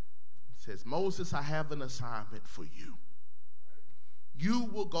 He says, Moses, I have an assignment for you. You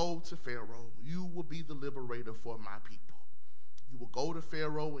will go to Pharaoh. You will be the liberator for my people. You will go to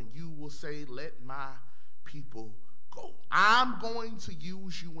Pharaoh and you will say, let my people go. I'm going to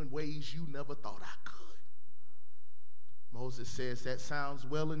use you in ways you never thought I could. Moses says, that sounds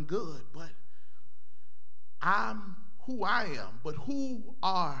well and good, but I'm who I am, but who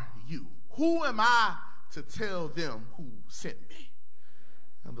are you? Who am I to tell them who sent me?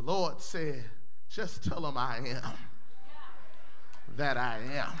 And the Lord said, just tell them I am that I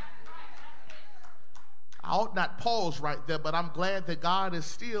am. I ought not pause right there, but I'm glad that God is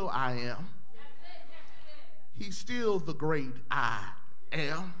still I am. He's still the great I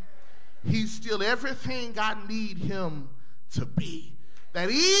am. He's still everything I need him to be. That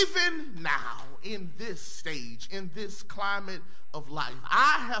even now, in this stage, in this climate of life,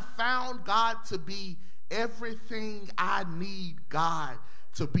 I have found God to be everything I need God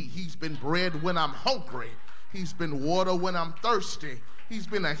to be. He's been bread when I'm hungry. He's been water when I'm thirsty. He's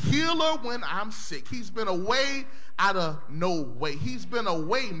been a healer when I'm sick. He's been a way out of no way. He's been a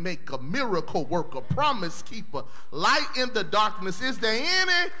way maker, miracle worker, promise keeper, light in the darkness. Is there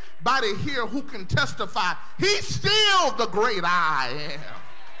anybody here who can testify he's still the great I am?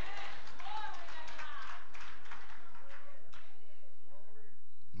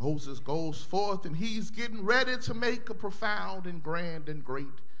 Moses goes forth and he's getting ready to make a profound and grand and great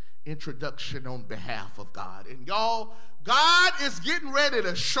introduction on behalf of God. And y'all, God is getting ready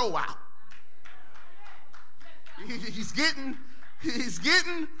to show out. He's getting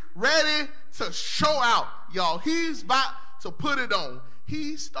ready to show out, y'all. He's about to put it on.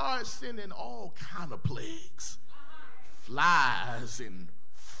 He starts sending all kind of plagues. Flies and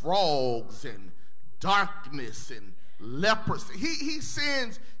frogs and darkness and leprosy. He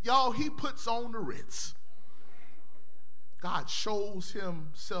sends, y'all, he puts on the Ritz. God shows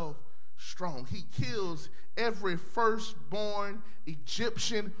himself strong. He kills every firstborn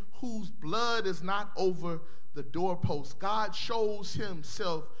Egyptian whose blood is not over the doorpost. God shows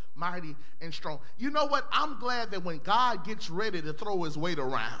himself mighty and strong. You know what? I'm glad that when God gets ready to throw his weight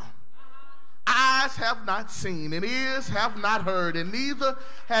around, eyes have not seen and ears have not heard, and neither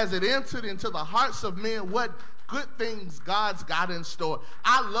has it entered into the hearts of men what good things God's got in store.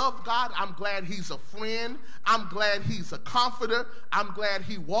 I love God. I'm glad he's a friend. I'm glad he's a comforter. I'm glad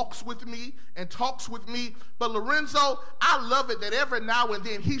he walks with me and talks with me. But Lorenzo, I love it that every now and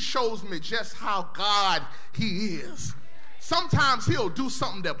then he shows me just how God he is. Sometimes he'll do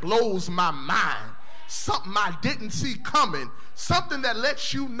something that blows my mind, something I didn't see coming, something that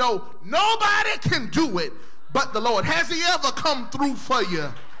lets you know nobody can do it but the Lord. Has he ever come through for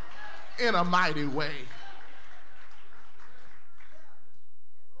you in a mighty way?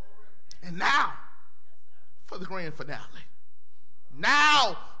 And now for the grand finale.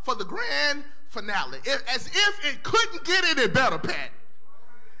 Now for the grand finale. As if it couldn't get any better, Pat.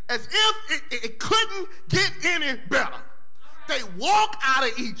 As if it couldn't get any better. They walk out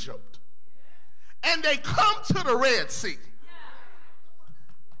of Egypt and they come to the Red Sea.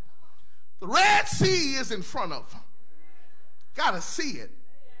 The Red Sea is in front of them. Gotta see it.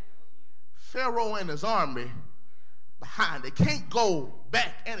 Pharaoh and his army behind. They can't go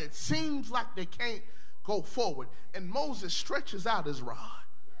back, and it seems like they can't go forward. And Moses stretches out his rod,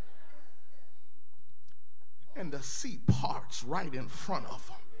 and the sea parts right in front of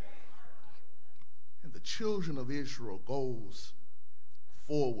them. And the children of Israel goes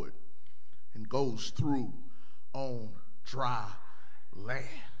forward and goes through on dry land.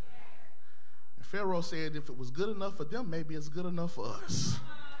 And Pharaoh said if it was good enough for them, maybe it's good enough for us.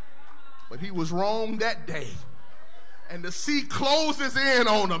 But he was wrong that day. And the sea closes in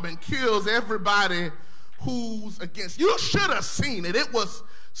on them and kills everybody who's against. You should have seen it. It was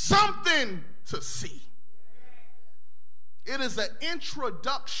something to see. It is an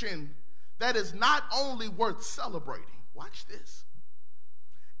introduction that is not only worth celebrating. Watch this.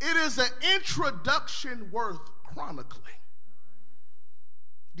 It is an introduction worth chronicling.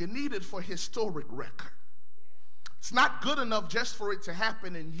 You need it for historic record. It's not good enough just for it to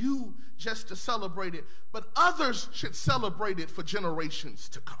happen and you just to celebrate it, but others should celebrate it for generations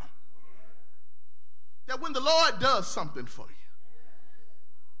to come. That when the Lord does something for you,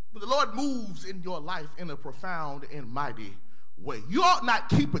 when the Lord moves in your life in a profound and mighty way, you ought not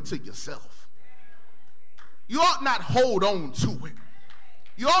keep it to yourself. You ought not hold on to it.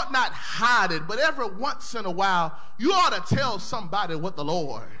 You ought not hide it, but every once in a while, you ought to tell somebody what the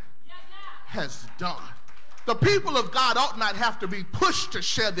Lord has done. The people of God ought not have to be pushed to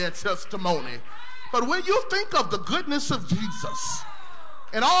share their testimony. But when you think of the goodness of Jesus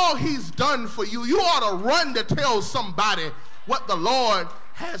and all he's done for you, you ought to run to tell somebody what the Lord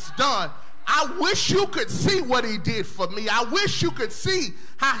has done. I wish you could see what he did for me. I wish you could see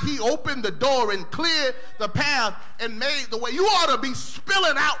how he opened the door and cleared the path and made the way. You ought to be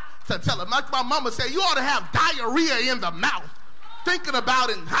spilling out to tell him. Like my mama said, you ought to have diarrhea in the mouth thinking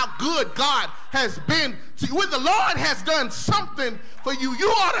about it and how good God has been to you. When the Lord has done something for you, you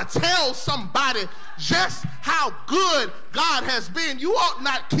ought to tell somebody just how good God has been. You ought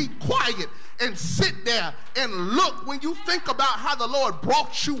not keep quiet and sit there and look. When you think about how the Lord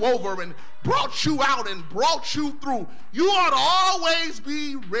brought you over and brought you out and brought you through, you ought to always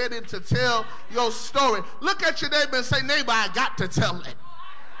be ready to tell your story. Look at your neighbor and say, neighbor, I got to tell it.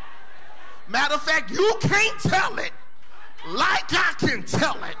 Matter of fact, you can't tell it like I can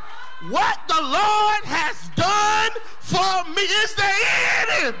tell it. What the Lord has done for me. Is there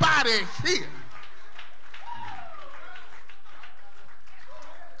anybody here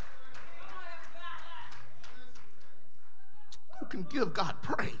who can give God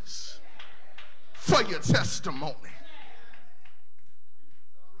praise for your testimony?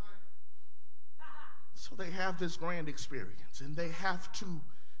 So they have this grand experience and they have to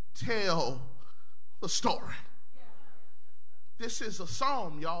tell the story. This is a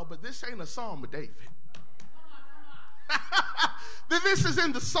psalm, y'all, but this ain't a psalm of David. This is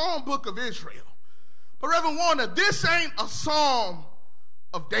in the Psalm book of Israel. But Reverend Warner, this ain't a psalm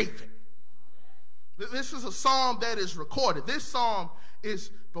of David. This is a psalm that is recorded. This psalm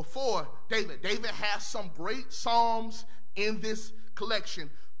is before David. David has some great psalms in this collection.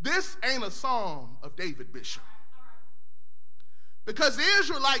 This ain't a psalm of David, Bishop. Because the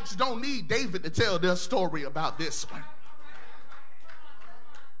Israelites don't need David to tell their story about this one.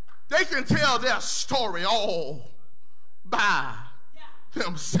 They can tell their story all by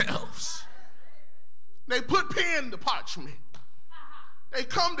themselves. They put pen to parchment. They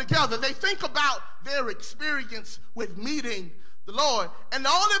come together. They think about their experience with meeting the Lord. And the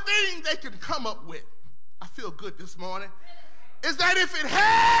only thing they can come up with, I feel good this morning, is that if it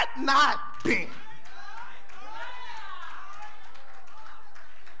had not been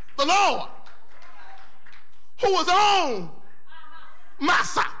the Lord who was on my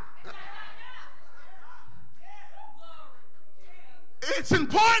side. It's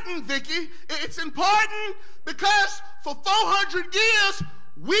important, Vicki. It's important because for 400 years,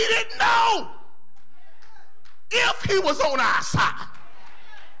 we didn't know if he was on our side.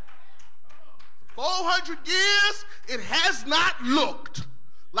 400 years, it has not looked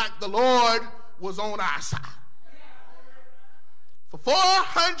like the Lord was on our side. For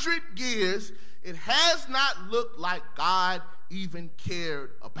 400 years, it has not looked like God even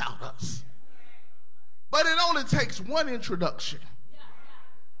cared about us. But it only takes one introduction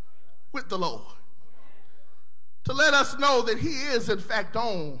with the Lord to let us know that he is, in fact,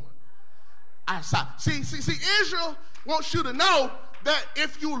 on our side. See, Israel wants you to know that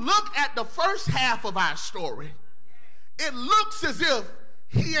if you look at the first half of our story, it looks as if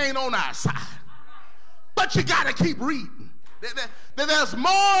he ain't on our side. But you got to keep reading. There's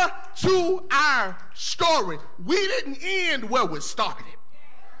more to our story. We didn't end where we started.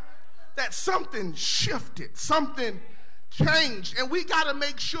 That something shifted, something changed, and we got to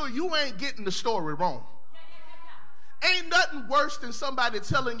make sure you ain't getting the story wrong. Ain't nothing worse than somebody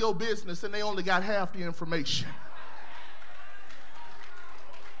telling your business and they only got half the information.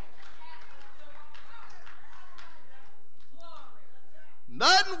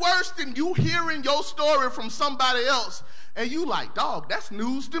 Nothing worse than you hearing your story from somebody else and you like, dog, that's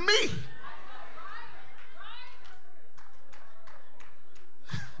news to me.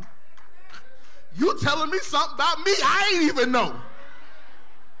 You telling me something about me I ain't even know.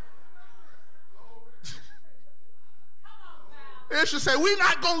 It should say, we're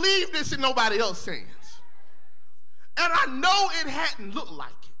not going to leave this in nobody else's hands. And I know it hadn't looked like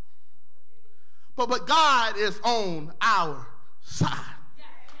it. But God is on our side.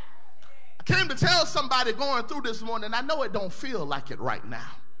 I came to tell somebody going through this morning, I know it don't feel like it right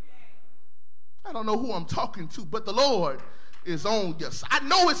now. I don't know who I'm talking to, but the Lord is on your side. I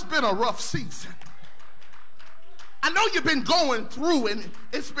know it's been a rough season. I know you've been going through and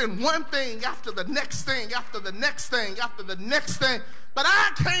it's been one thing after the next thing, after the next thing, after the next thing. But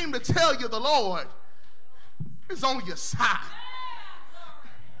I came to tell you the Lord is on your side.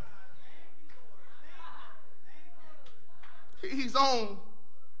 He's on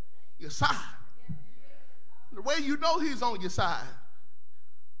your side. The way you know he's on your side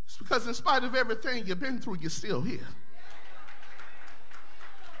is because in spite of everything you've been through, you're still here.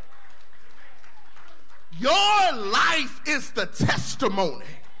 Your life is the testimony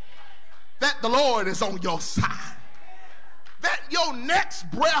that the Lord is on your side. That your next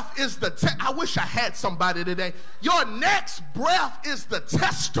breath is the I wish I had somebody today. Your next breath is the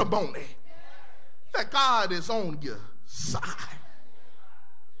testimony that God is on your side.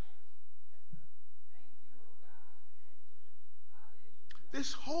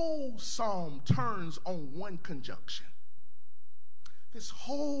 This whole psalm turns on one conjunction. This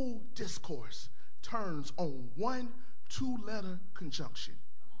whole discourse turns on one two-letter conjunction.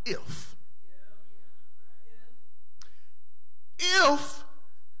 If. If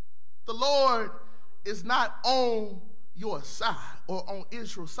the Lord is not on your side or on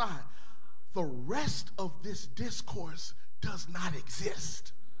Israel's side, the rest of this discourse does not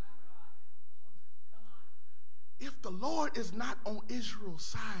exist. If the Lord is not on Israel's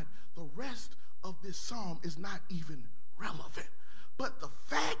side, the rest of this psalm is not even relevant. But the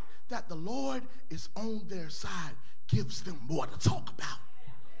fact that the Lord is on their side gives them more to talk about.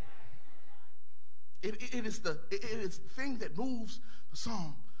 It is the thing that moves the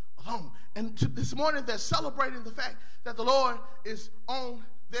psalm along. And this morning they're celebrating the fact that the Lord is on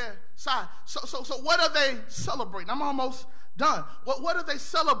their side. So what are they celebrating? I'm almost done. What are they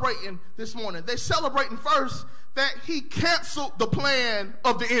celebrating this morning? They're celebrating first that he canceled the plan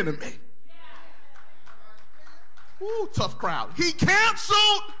of the enemy. Ooh, tough crowd. He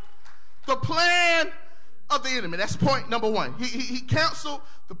canceled the plan of the enemy. That's point number one. He canceled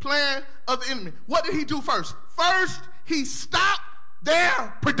the plan of the enemy. What did he do first? First, he stopped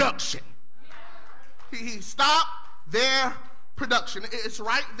their production. He stopped their production. It's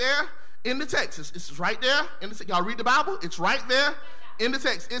right there in the text. It's right there in the text. Y'all read the Bible? It's right there in the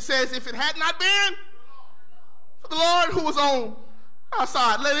text. It says, if it had not been for the Lord who was on our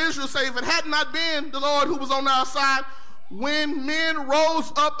side. Let Israel say, if it had not been the Lord who was on our side, when men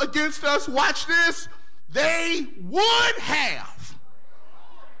rose up against us, watch this, they would have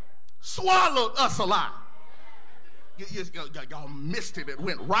swallowed us alive. Y'all missed it. It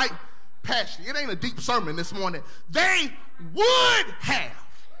went right past you. It ain't a deep sermon this morning. They would have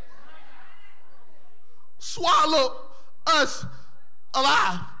swallowed us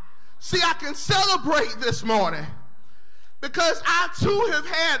alive. See, I can celebrate this morning because I too have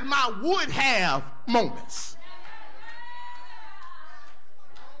had my would have moments.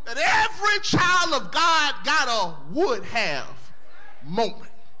 That every child of God got a would have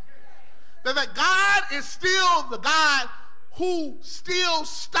moment. That God is still the God who still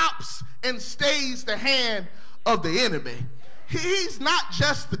stops and stays the hand of the enemy. He's not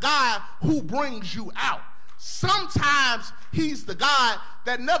just the God who brings you out. Sometimes he's the God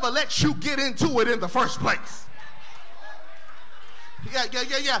that never lets you get into it in the first place.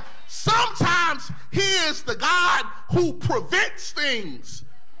 Yeah. Sometimes he is the God who prevents things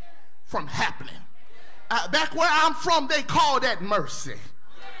from happening. Back where I'm from, they call that mercy.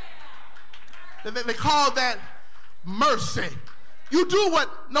 They call that mercy. You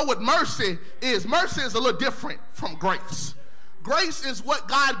know what mercy is. Mercy is a little different from grace. Grace is what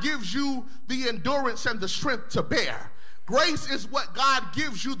God gives you the endurance and the strength to bear. Grace is what God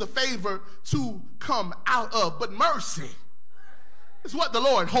gives you the favor to come out of. But mercy is what the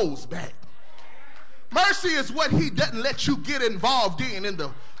Lord holds back. Mercy is what he doesn't let you get involved in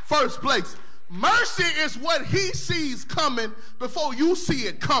the first place. Mercy is what he sees coming before you see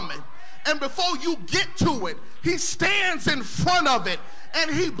it coming. And before you get to it, he stands in front of it and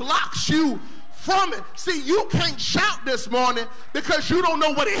he blocks you from it. See, you can't shout this morning because you don't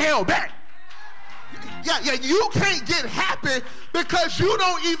know what he held back. Yeah, you can't get happy because you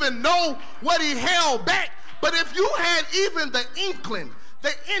don't even know what he held back. But if you had even the inkling,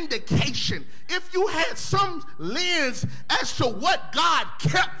 the indication, if you had some lens as to what God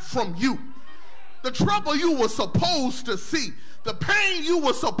kept from you, the trouble you were supposed to see, the pain you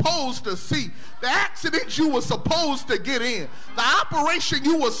were supposed to see, the accidents you were supposed to get in, the operation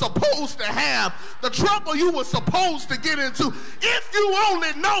you were supposed to have, the trouble you were supposed to get into, if you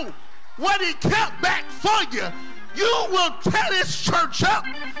only know what he kept back for you, you will tear this church up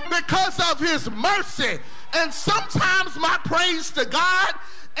because of his mercy. And sometimes my praise to God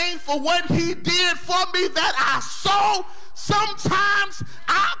ain't for what he did for me that I saw. Sometimes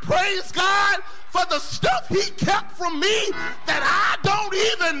I praise God for the stuff he kept from me that I don't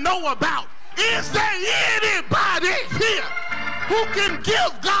even know about. Is there anybody here who can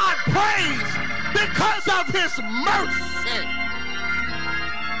give God praise because of his mercy?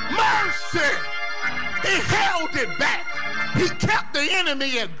 Mercy. He held it back. He kept the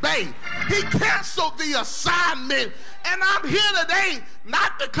enemy at bay. He canceled the assignment. And I'm here today,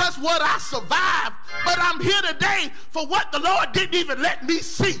 not because what I survived, but I'm here today for what the Lord didn't even let me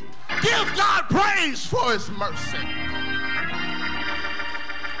see. Give God praise for his mercy.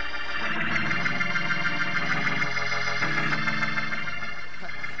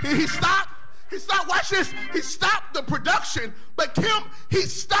 He stopped, watch this. He stopped the production, but Kim, he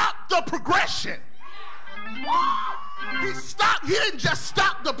stopped the progression. He didn't just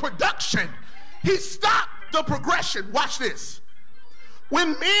stop the production. He stopped the progression. Watch this.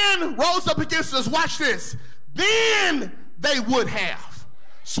 When men rose up against us, watch this, then they would have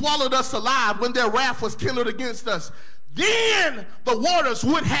swallowed us alive when their wrath was kindled against us. Then the waters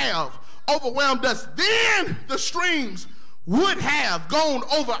would have overwhelmed us. Then the streams would have gone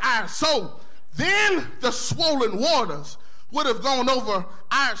over our soul. Then the swollen waters would have gone over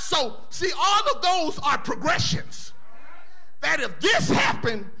our soul. See, all of those are progressions. That if this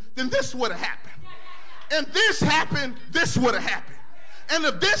happened, then this would have happened. And this happened, this would have happened. And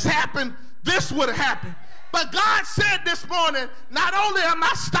if this happened, this would have happened. But God said this morning, not only am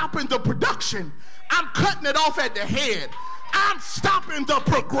I stopping the production, I'm cutting it off at the head. I'm stopping the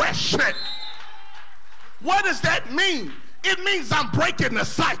progression. What does that mean? It means I'm breaking the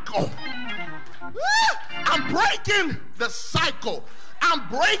cycle. I'm breaking the cycle. I'm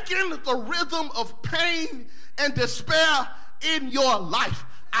breaking the rhythm of pain and despair in your life.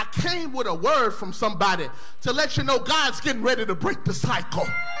 I came with a word from somebody to let you know God's getting ready to break the cycle.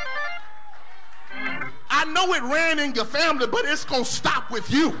 I know it ran in your family, but it's going to stop with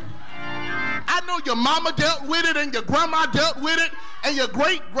you. I know your mama dealt with it and your grandma dealt with it and your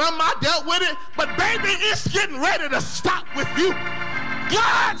great-grandma dealt with it, but baby, it's getting ready to stop with you.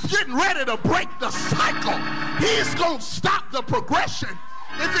 God's getting ready to break the cycle. He's going to stop the progression.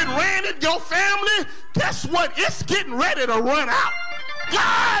 If it ran in your family, guess what? It's getting ready to run out.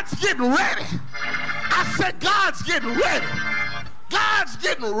 God's getting ready. I said God's getting ready. God's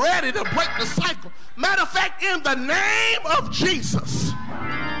getting ready to break the cycle. Matter of fact, in the name of Jesus,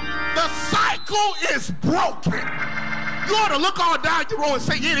 the cycle is broken. You ought to look all down your row and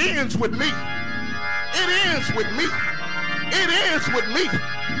say, it ends with me. It ends with me. It ends with me.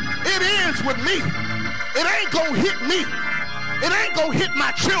 It ends with me. It ain't gonna hit me. It ain't gonna hit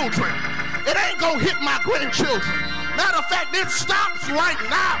my children. It ain't gonna hit my grandchildren. Matter of fact, it stops right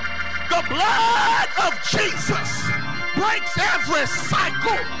now. The blood of Jesus breaks every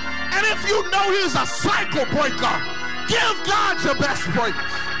cycle. And if you know he's a cycle breaker, give God your best praise.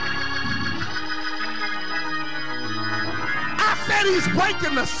 I said he's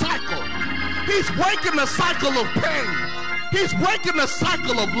breaking the cycle. He's breaking the cycle of pain. He's breaking the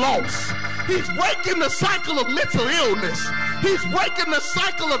cycle of loss. He's breaking the cycle of mental illness. He's breaking the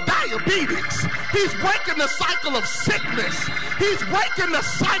cycle of diabetes. He's breaking the cycle of sickness. He's breaking the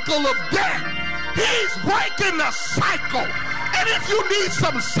cycle of death. He's breaking the cycle. And if you need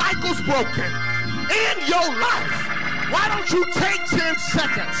some cycles broken in your life, why don't you take 10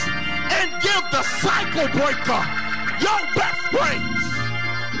 seconds and give the cycle breaker your best praise?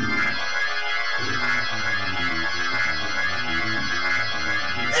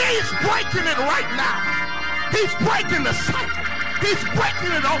 He's breaking it right now. He's breaking the cycle. He's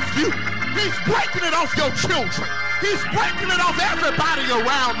breaking it off you. He's breaking it off your children. He's breaking it off everybody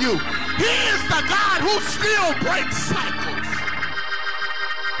around you. He is the God who still breaks cycles.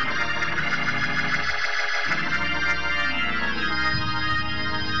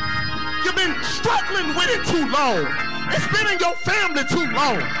 You've been struggling with it too long. It's been in your family too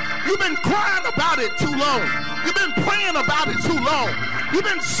long. You've been crying about it too long. You've been praying about it too long. You've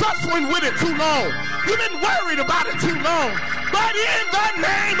been suffering with it too long. You've been worried about it too long. But in the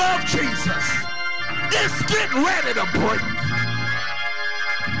name of Jesus, it's getting ready to break.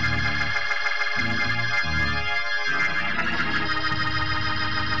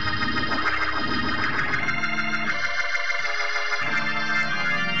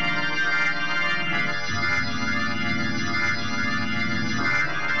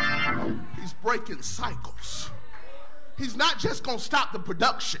 He's breaking cycles. He's not just going to stop the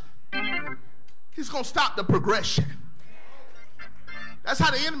production. He's going to stop the progression. That's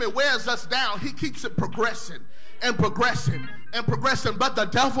how the enemy wears us down. He keeps it progressing and progressing and progressing. But the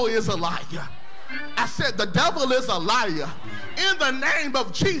devil is a liar. I said the devil is a liar. In the name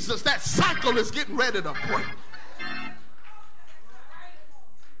of Jesus, that cycle is getting ready to break. You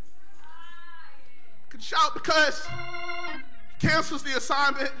can shout because he cancels the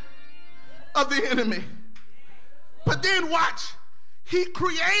assignment of the enemy. But then watch. He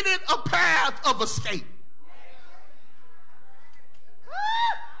created a path of escape.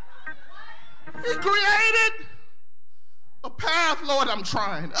 He created a path, Lord, I'm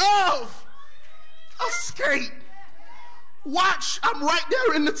trying, of escape. Watch, I'm right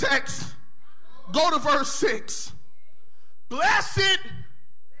there in the text. Go to verse 6. Blessed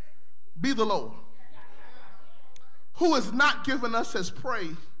be the Lord, who has not given us as prey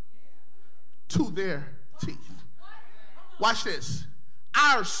to their teeth. Watch this.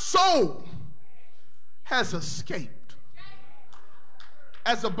 Our soul has escaped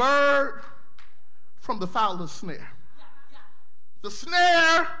as a bird from the fowler's snare. The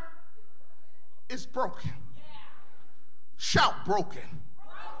snare is broken. Shout broken.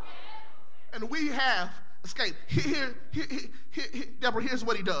 And we have escaped. Deborah, here's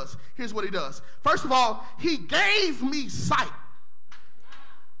what he does. Here's what he does. First of all, he gave me sight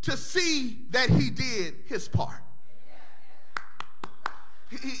to see that he did his part.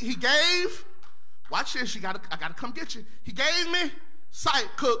 He gave, watch this, I gotta come get you. He gave me sight,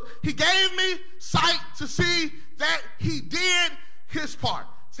 Cook. He gave me sight to see that he did his part.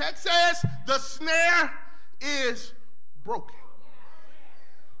 Text says the snare is broken.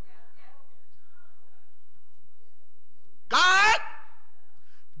 God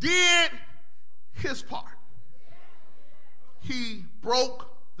did his part. He broke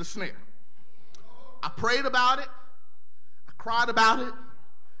the snare. I prayed about it. I cried about it.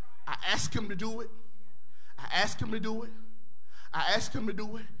 I asked him to do it. I asked him to do it. I asked him to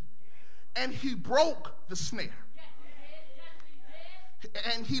do it. And he broke the snare.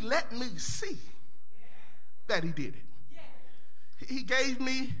 And he let me see that he did it. He gave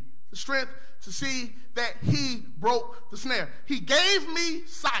me the strength to see that he broke the snare. He gave me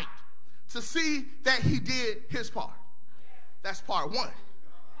sight to see that he did his part. That's part one.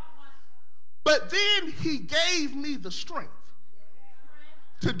 But then he gave me the strength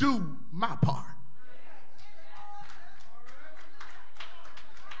to do my part.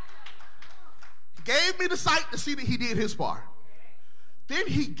 He gave me the sight to see that he did his part. Then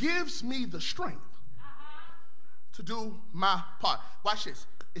he gives me the strength to do my part. Watch this.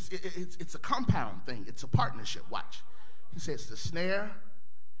 It's a compound thing. It's a partnership. Watch. He says the snare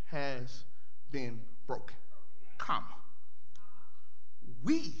has been broken, comma.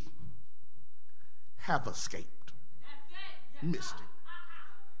 We have escaped. Missed it.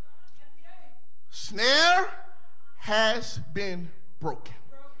 Snare has been broken.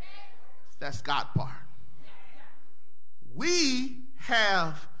 That's God's part. We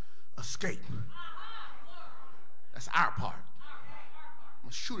have escaped. That's our part. I'm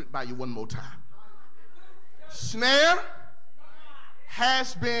going to shoot it by you one more time. Snare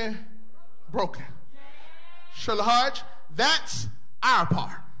has been broken. Shirley Hodge, that's our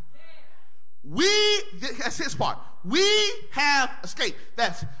part. That's his part. We have escaped.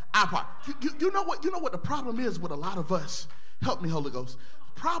 That's our part. You know what the problem is with a lot of us? Help me, Holy Ghost.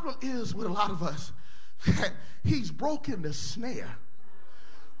 The problem is with a lot of us that he's broken the snare,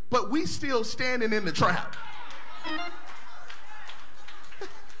 but we still standing in the trap.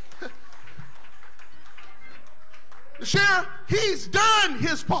 The sheriff, he's done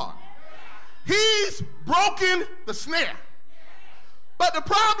his part. He's broken the snare. But the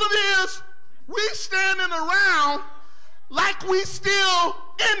problem is, we standing around like we still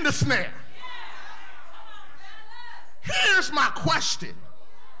in the snare. Here's my question.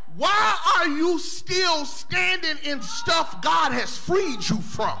 Why are you still standing in stuff God has freed you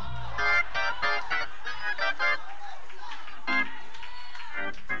from?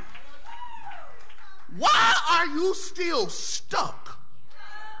 Why are you still stuck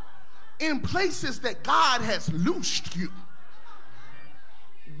in places that God has loosed you?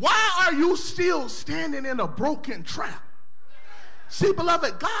 Why are you still standing in a broken trap? See,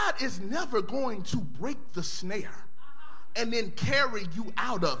 beloved, God is never going to break the snare and then carry you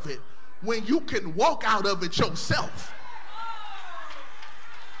out of it when you can walk out of it yourself.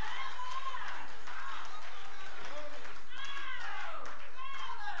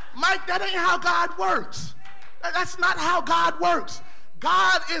 Mike, that ain't how God works. That's not how God works.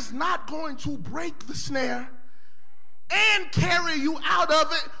 God is not going to break the snare and carry you out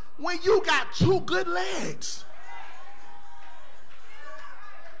of it when you got two good legs.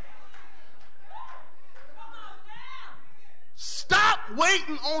 Stop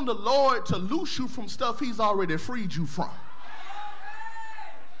waiting on the Lord to loose you from stuff he's already freed you from.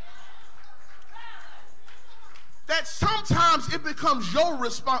 That sometimes it becomes your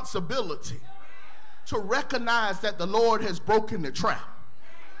responsibility to recognize that the Lord has broken the trap.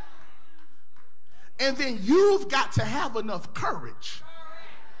 And then you've got to have enough courage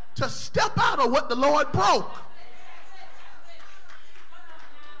to step out of what the Lord broke.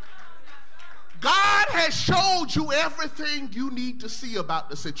 God has showed you everything you need to see about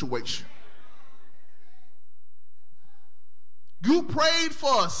the situation. You prayed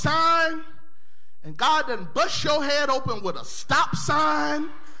for a sign, and God done bust your head open with a stop sign,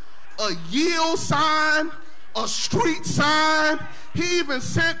 a yield sign, a street sign. He even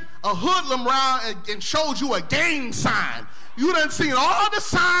sent a hoodlum around and showed you a gang sign. You done seen all the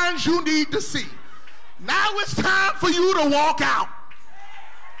signs you need to see. Now it's time for you to walk out.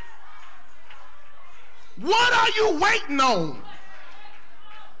 What are you waiting on?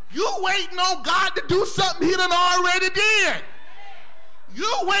 You waiting on God to do something he done already did.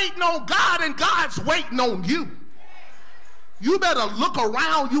 You waiting on God and God's waiting on you. You better look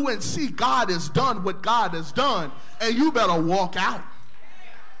around you and see God has done what God has done, and you better walk out.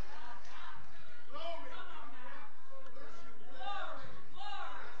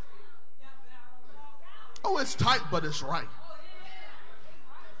 Oh, it's tight, but it's right.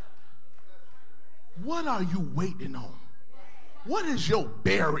 What are you waiting on? What is your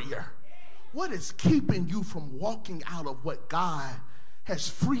barrier? What is keeping you from walking out of what God has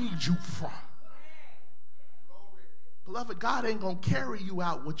freed you from? Beloved, God ain't going to carry you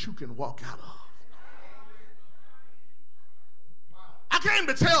out what you can walk out of. I came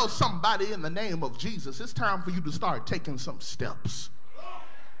to tell somebody in the name of Jesus, it's time for you to start taking some steps.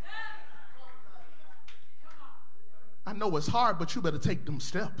 I know it's hard, but you better take them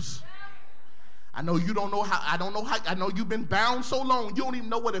steps. I know you don't know how, I know you've been bound so long, you don't even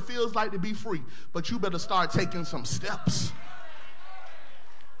know what it feels like to be free, but you better start taking some steps.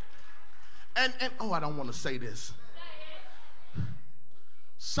 And oh, I don't want to say this.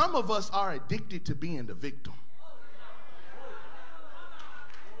 Some of us are addicted to being the victim.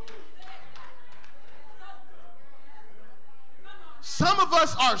 Some of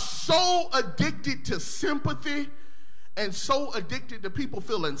us are so addicted to sympathy and so addicted to people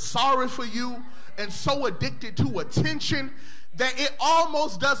feeling sorry for you and so addicted to attention that it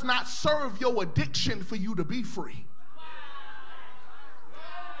almost does not serve your addiction for you to be free.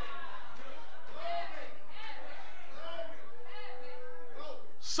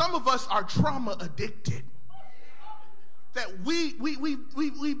 Some of us are trauma addicted. That we've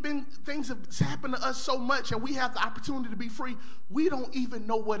been, things have happened to us so much and we have the opportunity to be free. We don't even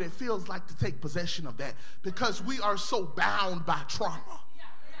know what it feels like to take possession of that because we are so bound by trauma.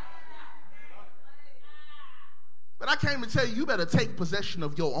 But I came to tell you, you better take possession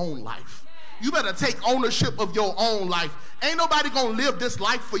of your own life. You better take ownership of your own life. Ain't nobody gonna live this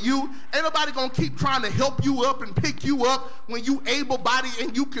life for you. Ain't nobody gonna keep trying to help you up and pick you up when you able-bodied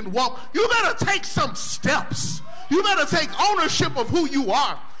and you can walk. You better take some steps. You better take ownership of who you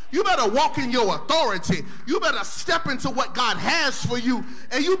are. You better walk in your authority. You better step into what God has for you.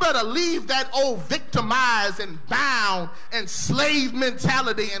 And you better leave that old victimized and bound and slave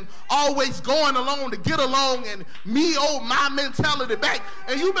mentality and always going along to get along and me, oh, my mentality back.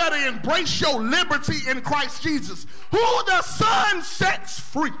 And you better embrace your liberty in Christ Jesus. Who the Son sets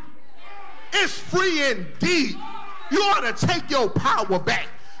free is free indeed. You ought to take your power back.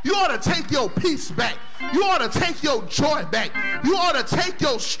 You ought to take your peace back. You ought to take your joy back. You ought to take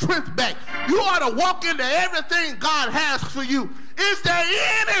your strength back. You ought to walk into everything God has for you. Is there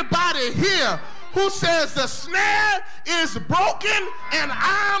anybody here who says the snare is broken and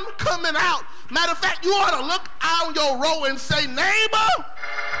I'm coming out? Matter of fact, you ought to look out your row and say, neighbor,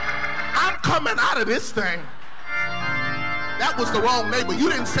 I'm coming out of this thing. That was the wrong neighbor. You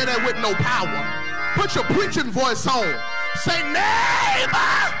didn't say that with no power. Put your preaching voice on. Say,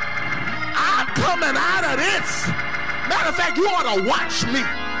 neighbor, I'm coming out of this. Matter of fact, you ought to watch me.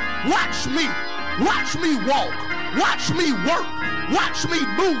 Watch me. Watch me walk. Watch me work. Watch me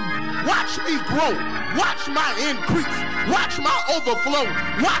move. Watch me grow. Watch my increase. Watch my overflow.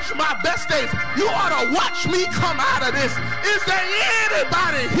 Watch my best days. You ought to watch me come out of this. Is there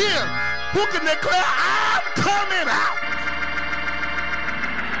anybody here who can declare, I'm coming out?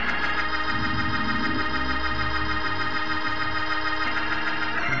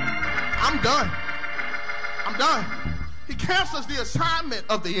 I'm done. I'm done. He cancels the assignment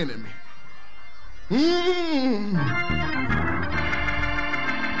of the enemy.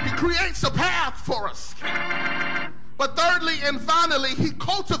 He creates a path for us. But thirdly and finally, he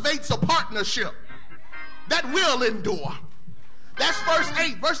cultivates a partnership that will endure. That's verse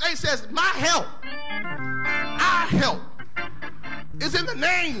 8. Verse 8 says, my help, our help, is in the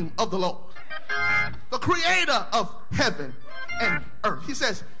name of the Lord, the creator of heaven and earth. He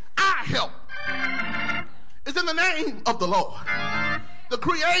says, our help is in the name of the Lord, the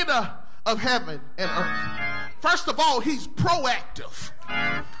creator of heaven and earth. First of all, he's proactive.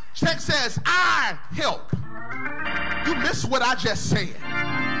 Text says, I help. You missed what I just said.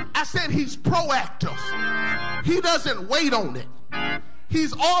 I said he's proactive. He doesn't wait on it.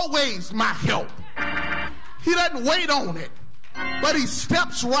 He's always my help. He doesn't wait on it, but he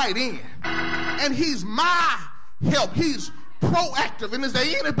steps right in. And he's my help. He's proactive. And is there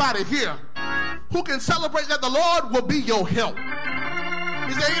anybody here who can celebrate that the Lord will be your help?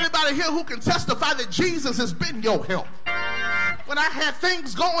 Is there anybody here who can testify that Jesus has been your help? When I had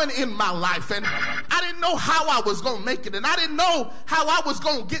things going in my life and I didn't know how I was going to make it and I didn't know how I was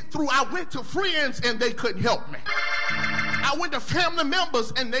going to get through, I went to friends and they couldn't help me. I went to family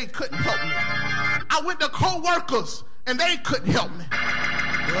members and they couldn't help me. I went to co-workers and they couldn't help me.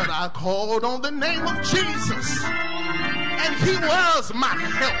 But I called on the name of Jesus and he was my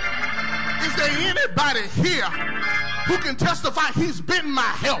help. Is there anybody here who can testify he's been my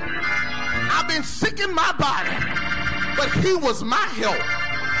help? I've been sick in my body, but he was my help.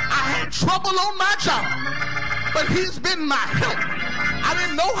 I had trouble on my job, but he's been my help. I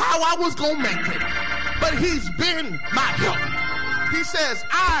didn't know how I was going to make it, but he's been my help. He says,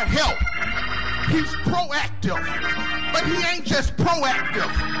 I help. He's proactive, but he ain't just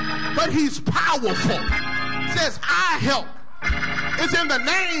proactive, but he's powerful. He says, I help is in the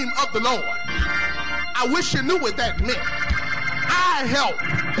name of the Lord. I wish you knew what that meant. I help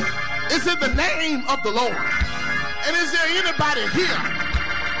is in the name of the Lord. And is there anybody here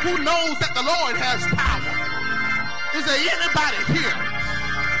who knows that the Lord has power? Is there anybody here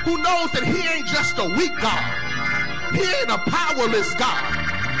who knows that he ain't just a weak God? He ain't a powerless God.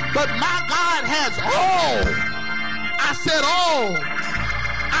 But my God has all. I said all.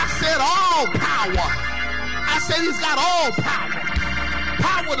 I said all power. I said he's got all power.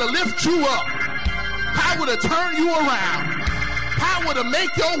 Power to lift you up. Power to turn you around. Power to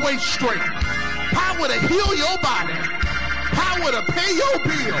make your way straight. Power to heal your body. Power to pay your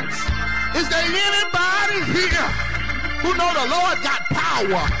bills. Is there anybody here who know the Lord got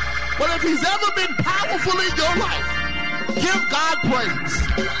power? But if he's ever been powerful in your life, give God praise.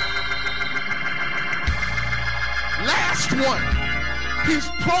 Last one. He's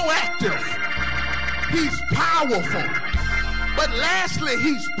proactive. He's powerful. But lastly,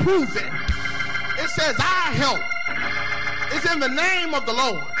 he's proven. It says, I help. It's in the name of the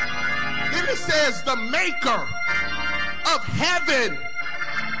Lord. Then it says, the maker of heaven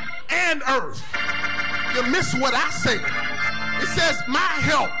and earth. You miss what I said. It says, my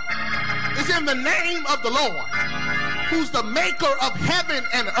help is in the name of the Lord, who's the maker of heaven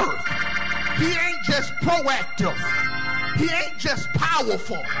and earth. He ain't just proactive. He ain't just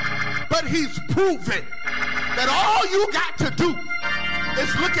powerful, but he's proven that all you got to do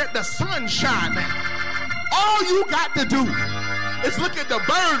is look at the sun shining. All you got to do is look at the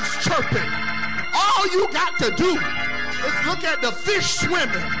birds chirping. All you got to do is look at the fish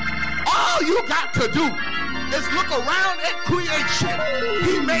swimming. All you got to do is look around at creation.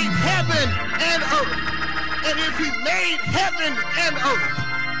 He made heaven and earth. And if he made heaven and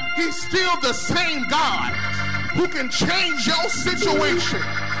earth, he's still the same God who can change your situation.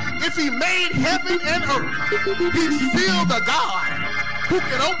 If he made heaven and earth, he's still the God who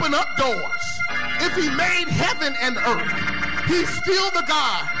can open up doors. If he made heaven and earth, he's still the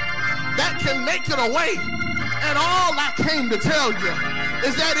God that can make it a way. And all I came to tell you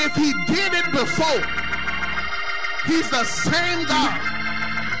is that if he did it before, he's the same God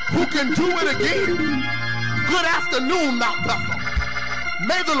who can do it again. Good afternoon, Mount Bethel.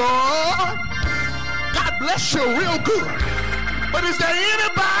 May the Lord God bless you real good. But is there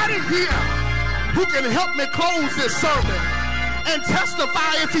anybody here who can help me close this sermon and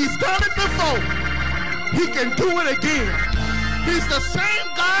testify if he's done it before, he can do it again? He's the same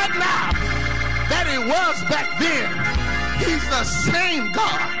God now that he was back then. He's the same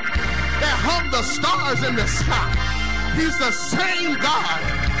God that hung the stars in the sky. He's the same God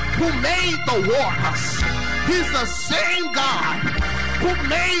who made the waters. He's the same God who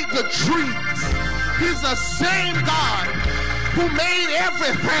made the trees. He's the same God who made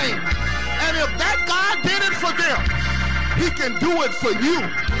everything. And if that God did it for them, he can do it for you.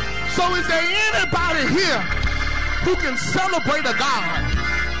 So is there anybody here who can celebrate a God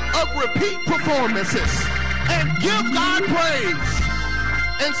of repeat performances and give God praise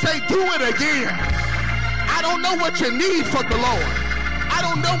and say, do it again? I don't know what you need from the Lord. I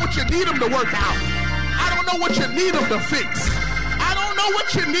don't know what you need him to work out. I don't know what you need him to fix. I don't know what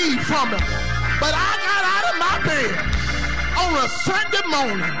you need from him. But I got out of my bed on a Sunday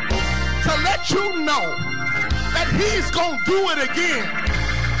morning to let you know that he's going to do it again.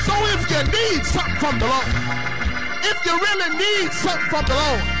 So if you need something from the Lord, if you really need something from the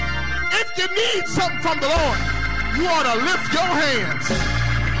Lord, if you need something from the Lord, you ought to lift your hands,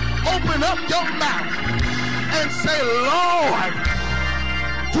 open up your mouth, and say, Lord,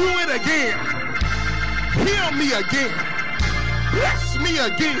 do it again. Heal me again. Bless me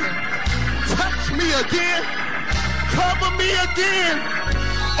again. Touch me again. Cover me again.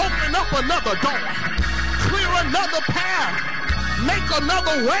 Open up another door. Clear another path. Make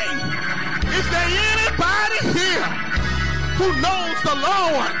another way. Is there anybody here who knows the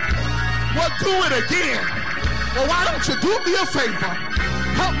Lord will do it again? Well, why don't you do me a favor?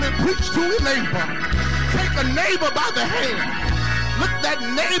 Help me preach to a neighbor. Take a neighbor by the hand. Look that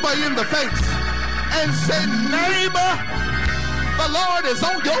neighbor in the face and say, neighbor, the Lord is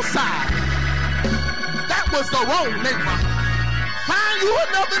on your side. That was the wrong neighbor. Find you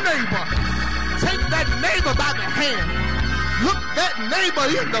another neighbor. Take that neighbor by the hand. Look that neighbor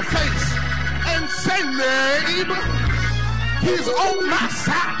in the face and say, neighbor, he's on my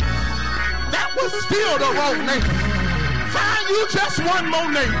side. That was still the wrong neighbor. Find you just one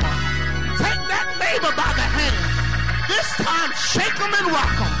more neighbor. Take that neighbor by the hand. This time, shake him and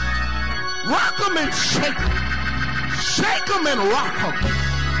rock him. Rock him and shake him. Shake him and rock him.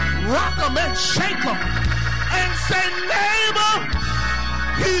 Rock him and shake him. And say, neighbor,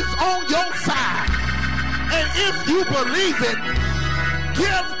 he's on your side. And if you believe it,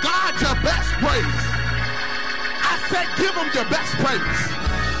 give God your best praise. I said, give him your best praise.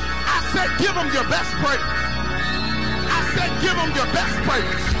 I said, give him your best praise. I said, give him your best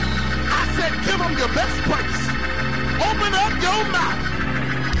praise. I said, give him your best praise. Open up your mouth.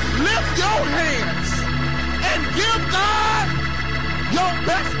 Lift your hands and give God your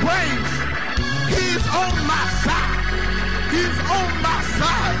best praise. He's on my side. He's on my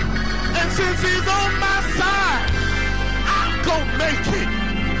side. And since he's on my side, I'm gonna make it.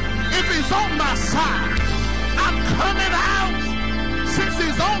 If he's on my side, I'm coming out. Since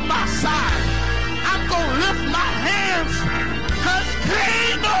he's on my side, I'm gonna lift my hands, cause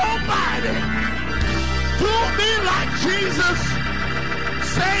can't nobody do me like Jesus.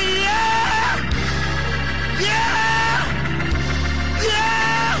 Say yeah, yeah,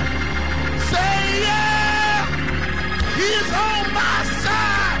 yeah. Say yeah. He's on my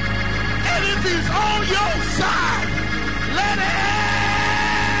side. And if he's on your side, let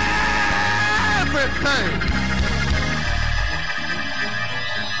everything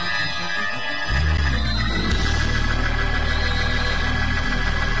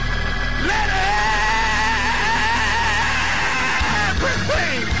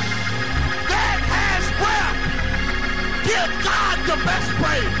that has breath, give God the best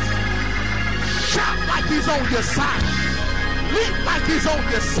praise. Shout like he's on your side. Leap like he's on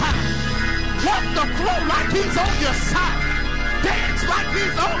your side. Walk the floor like he's on your side. Dance like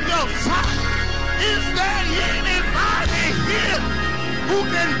he's on your side. Is there anybody here who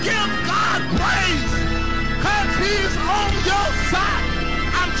can give God praise? Cause he's on your side.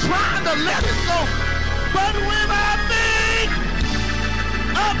 I'm trying to let it go. But when I think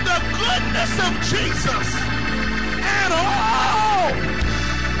of the goodness of Jesus and all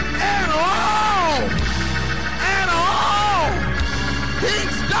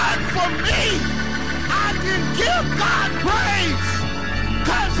he's done for me, I can give God praise.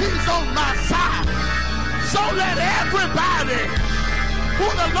 So let everybody who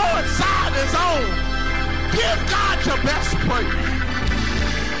the Lord's side is on, give God your best praise.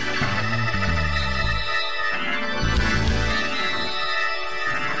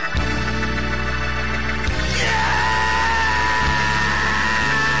 Yeah!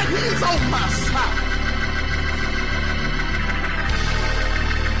 He's on my side.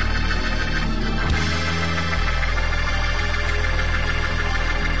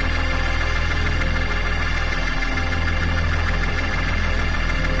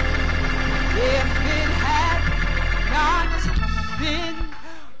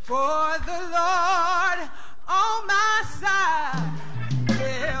 For the Lord on my side,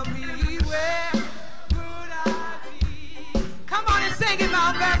 tell me where would I be? Come on and sing it,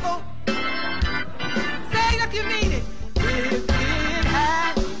 Mount Bethel. Sing it if you mean it. If it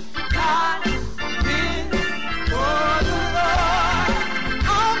had not been for the Lord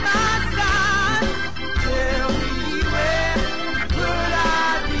on my side, tell me where would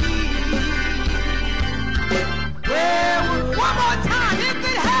I be? Where would, one more time, if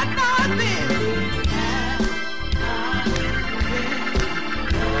it had not been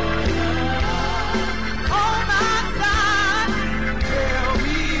on my side, tell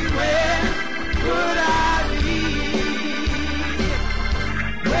me where would I be?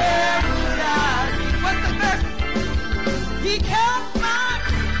 Where would I be? What's the verse? He kept my,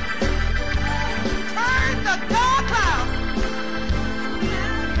 turned the dark clouds.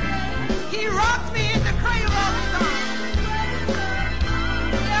 He rocked me in the cradle of his arms.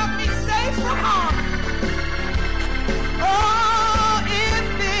 Kept me safe from harm. Oh, if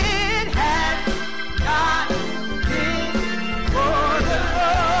it had not been for the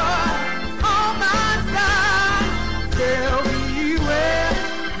Lord on my side, tell me where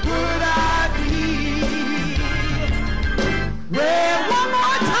would I be? Where, one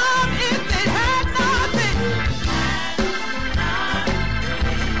more time, if it had not been.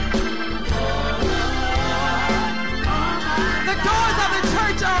 The doors of the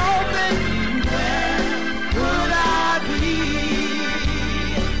church are open. Where would I be?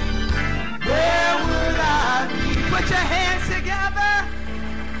 Where would I be? Put your hands together.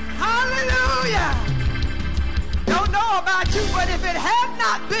 Hallelujah. Don't know about you, but if it had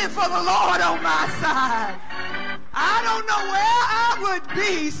not been for the Lord on my side, I don't know where I would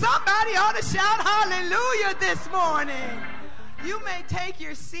be. Somebody ought to shout hallelujah this morning. You may take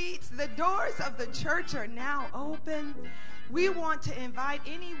your seats. The doors of the church are now open. We want to invite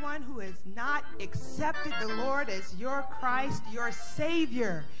anyone who has not accepted the Lord as your Christ, your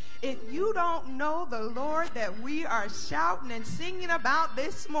Savior. If you don't know the Lord that we are shouting and singing about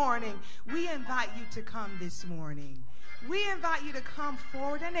this morning, we invite you to come this morning. We invite you to come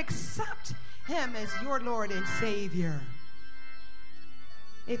forward and accept Him as your Lord and Savior.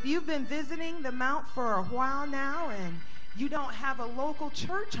 If you've been visiting the Mount for a while now and you don't have a local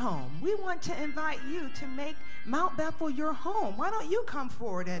church home, we want to invite you to make Mount Bethel your home. Why don't you come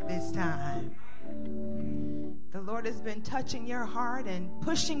forward at this time? The Lord has been touching your heart and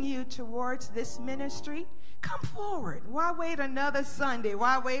pushing you towards this ministry. Come forward. Why wait another Sunday?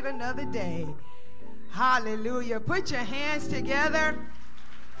 Why wait another day? Hallelujah. Put your hands together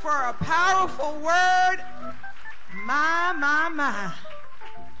for a powerful word. My, my, my.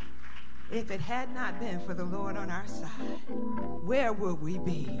 If it had not been for the Lord on our side, where would we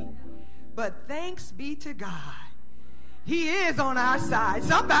be? But thanks be to God. He is on our side.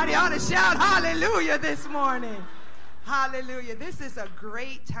 Somebody ought to shout hallelujah this morning. Hallelujah. This is a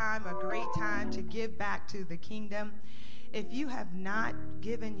great time to give back to the kingdom. If you have not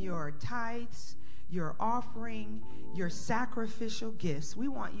given your tithes, your offering, your sacrificial gifts, we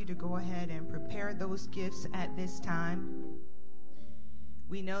want you to go ahead and prepare those gifts at this time.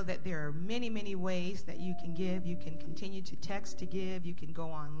 We know that there are many, many ways that you can give. You can continue to text to give. You can go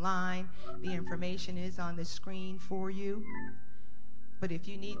online. The information is on the screen for you. But if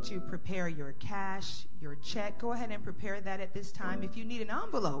you need to prepare your cash, your check, go ahead and prepare that at this time. If you need an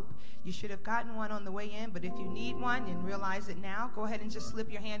envelope, you should have gotten one on the way in. But if you need one and realize it now, go ahead and just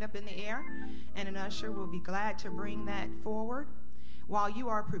slip your hand up in the air, and an usher will be glad to bring that forward. While you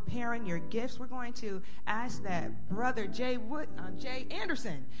are preparing your gifts, we're going to ask that Brother Jay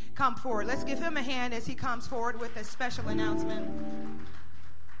Anderson come forward. Let's give him a hand as he comes forward with a special announcement.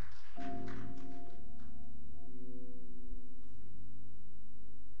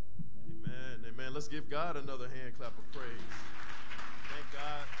 Amen. Amen. Let's give God another hand clap of praise. Thank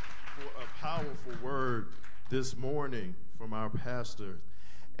God for a powerful word this morning from our pastor.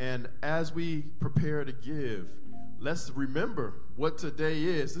 And as we prepare to give, let's remember what today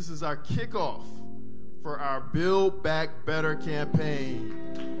is. This is our kickoff for our Build Back Better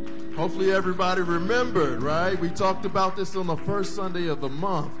campaign. Hopefully everybody remembered, right? We talked about this on the first Sunday of the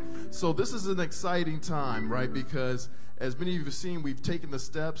month. So this is an exciting time, right? Because as many of you have seen, we've taken the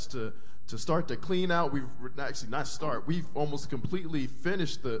steps to start to clean out. We've almost completely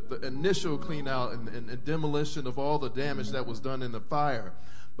finished the initial clean out and demolition of all the damage that was done in the fire.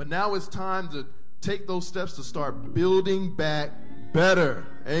 But now it's time to take those steps to start building back better.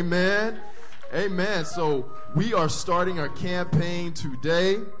 Amen. Amen. So we are starting our campaign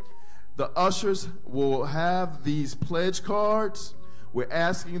today. The ushers will have these pledge cards. We're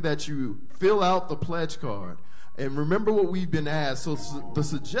asking that you fill out the pledge card. And remember what we've been asked. So the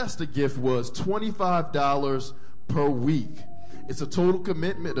suggested gift was $25 per week. It's a total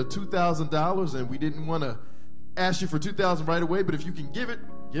commitment of $2,000, and we didn't want to ask you for $2,000 right away, but if you can give it,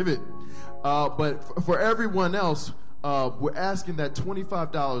 give it. But for everyone else, we're asking that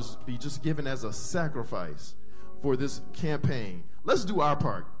 $25 be just given as a sacrifice for this campaign. Let's do our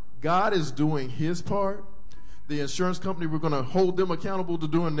part. God is doing his part. The insurance company, we're going to hold them accountable to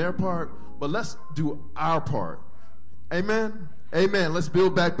doing their part, but let's do our part. Amen? Amen. Let's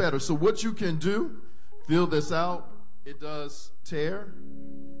build back better. So what you can do, fill this out. It does tear.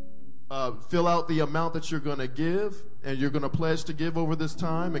 Fill out the amount that you're going to give, and you're going to pledge to give over this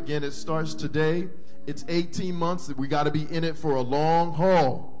time. Again, it starts today. It's 18 months. We got to be in it for a long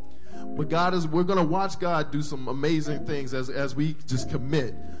haul. But we're going to watch God do some amazing things as we just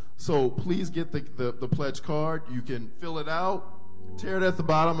commit. So please get the pledge card. You can fill it out, tear it at the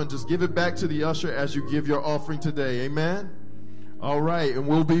bottom, and just give it back to the usher as you give your offering today. Amen? All right. And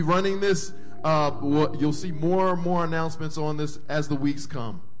we'll be running this. You'll see more and more announcements on this as the weeks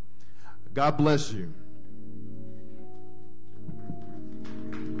come. God bless you.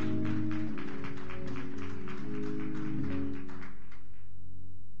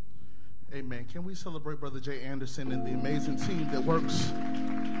 Amen. Can we celebrate Brother Jay Anderson and the amazing team that works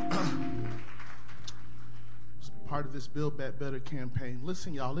part of this Build Back Better campaign?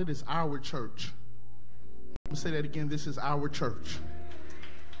 Listen, y'all, it is our church. I'm going to say that again. This is our church.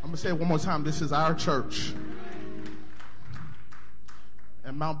 I'm going to say it one more time. This is our church.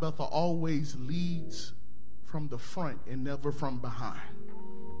 And Mount Bethel always leads from the front and never from behind.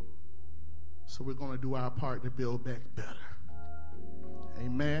 So we're going to do our part to build back better.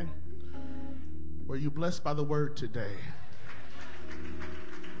 Amen. Were you blessed by the word today?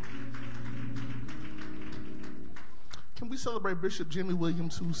 Can we celebrate Bishop Jimmy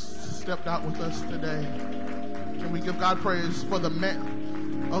Williams, who stepped out with us today? Can we give God praise for the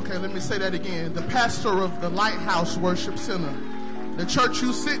man? Okay, let me say that again. The pastor of the Lighthouse Worship Center, the church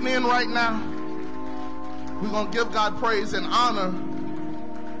you're sitting in right now, we're going to give God praise and honor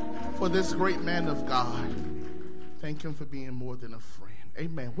for this great man of God. Thank him for being more than a friend.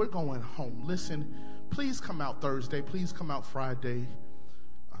 Amen. We're going home. Listen, please come out Thursday. Please come out Friday.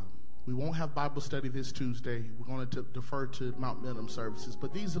 We won't have Bible study this Tuesday. We're going to defer to Mount Minimum services.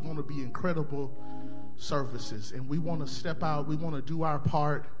 But these are going to be incredible services. And we want to step out. We want to do our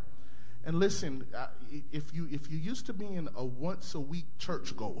part. And listen, if you used to being a once-a-week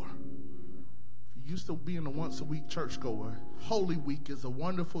churchgoer, Holy Week is a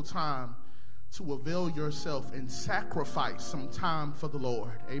wonderful time to avail yourself and sacrifice some time for the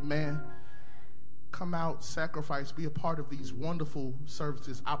Lord. Amen. Come out, sacrifice, be a part of these wonderful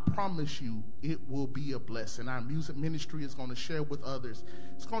services. I promise you it will be a blessing. Our music ministry is going to share with others.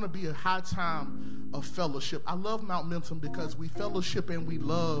 It's going to be a high time of fellowship. I love Mount Mentum because we fellowship and we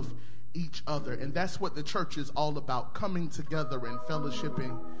love each other. And that's what the church is all about, coming together and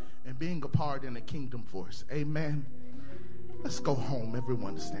fellowshipping and being a part in a kingdom force. Amen. Let's go home.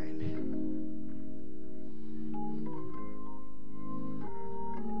 Everyone standing.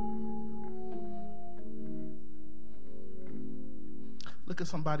 Look at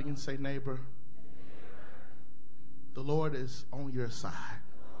somebody and say, neighbor, the Lord is on your side.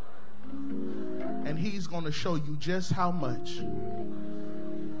 And he's going to show you just how much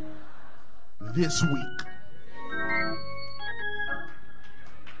this week.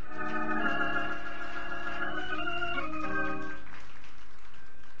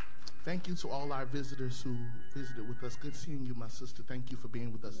 Thank you to all our visitors who visited with us. Good seeing you, my sister. Thank you for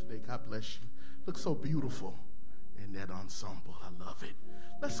being with us today. God bless you. Look so beautiful in that ensemble. I love it.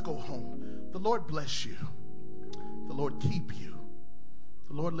 Let's go home. The Lord bless you. The Lord keep you.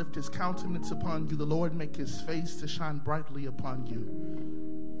 The Lord lift his countenance upon you. The Lord make his face to shine brightly upon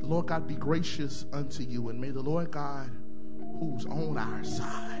you. The Lord God be gracious unto you. And may the Lord God, who's on our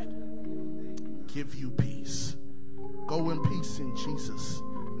side, give you peace. Go in peace in Jesus'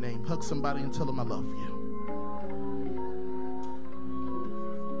 name. Hug somebody and tell them I love you.